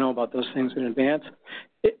communities to know about those things in advance.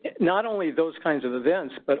 Not only those kinds of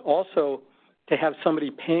events, but also to have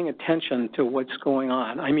somebody paying attention to what's going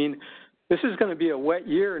on. I mean, this is going to be a wet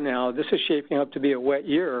year now. This is shaping up to be a wet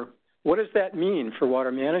year. What does that mean for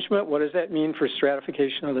water management? What does that mean for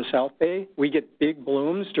stratification of the South Bay? We get big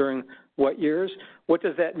blooms during wet years. What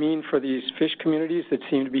does that mean for these fish communities that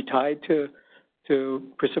seem to be tied to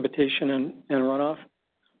precipitation and runoff?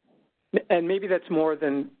 And maybe that's more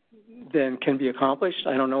than can be accomplished.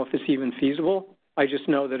 I don't know if it's even feasible. I just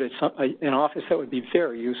know that it's an office that would be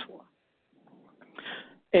very useful.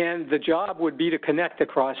 And the job would be to connect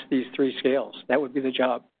across these three scales. That would be the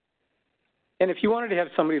job. And if you wanted to have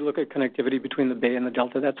somebody look at connectivity between the Bay and the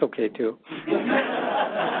Delta, that's okay too.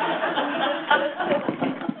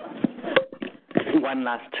 One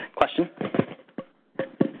last question.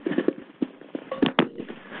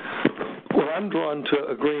 Well, I'm drawn to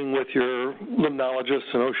agreeing with your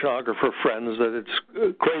limnologist and oceanographer friends that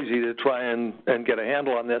it's crazy to try and get a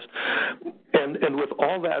handle on this. And with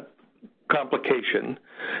all that complication,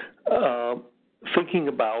 thinking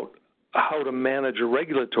about how to manage a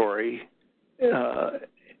regulatory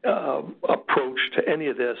approach to any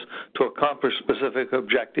of this to accomplish specific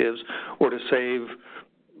objectives or to save,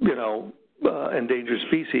 endangered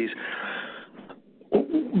species.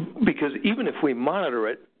 Because even if we monitor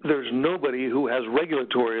it, there's nobody who has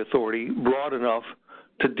regulatory authority broad enough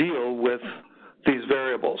to deal with these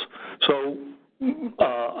variables. So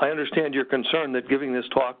I understand your concern that giving this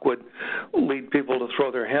talk would lead people to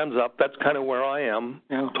throw their hands up. That's kind of where I am.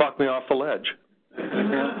 Yeah. Talk me off the ledge.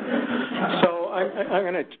 Yeah. So I'm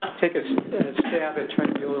going to take a stab at trying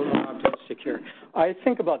to be a little more optimistic here. I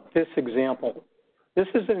think about this example. This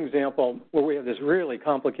is an example where we have this really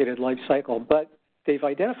complicated life cycle, but they've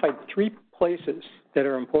identified 3 places that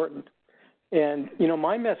are important. And,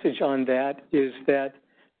 my message on that is that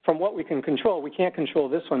from what we can control, we can't control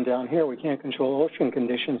this one down here. We can't control ocean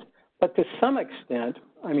conditions. But to some extent,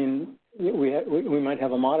 I mean, we might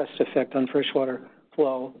have a modest effect on freshwater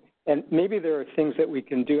flow And maybe there are things that we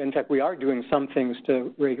can do. In fact, we are doing some things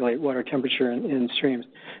to regulate water temperature in streams.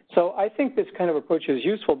 So I think this kind of approach is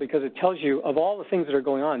useful because it tells you of all the things that are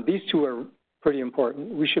going on, these two are pretty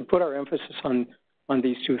important. We should put our emphasis on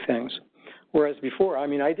these two things. Whereas before, I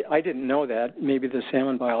mean, I didn't know that. Maybe the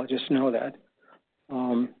salmon biologists know that.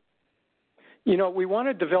 You know, we want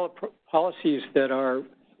to develop policies that are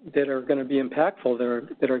going to be impactful,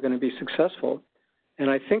 that are going to be successful. And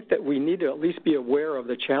I think that we need to at least be aware of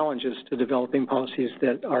the challenges to developing policies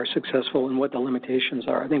that are successful and what the limitations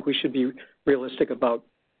are. I think we should be realistic about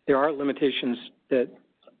there are limitations that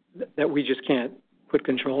we just can't put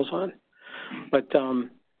controls on. But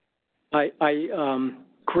I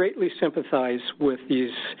greatly sympathize with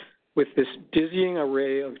this dizzying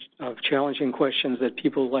array of challenging questions that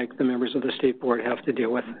people like the members of the State Board have to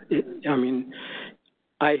deal with. I mean,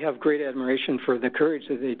 I have great admiration for the courage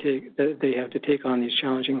that they have to take on these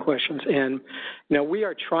challenging questions. And now we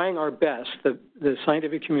are trying our best, the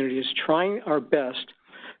scientific community is trying our best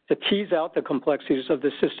to tease out the complexities of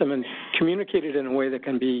the system and communicate it in a way that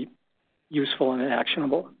can be useful and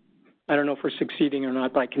actionable. I don't know if we're succeeding or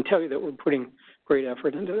not, but I can tell you that we're putting great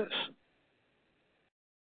effort into this.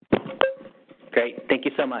 Great. Thank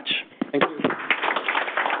you so much. Thank you.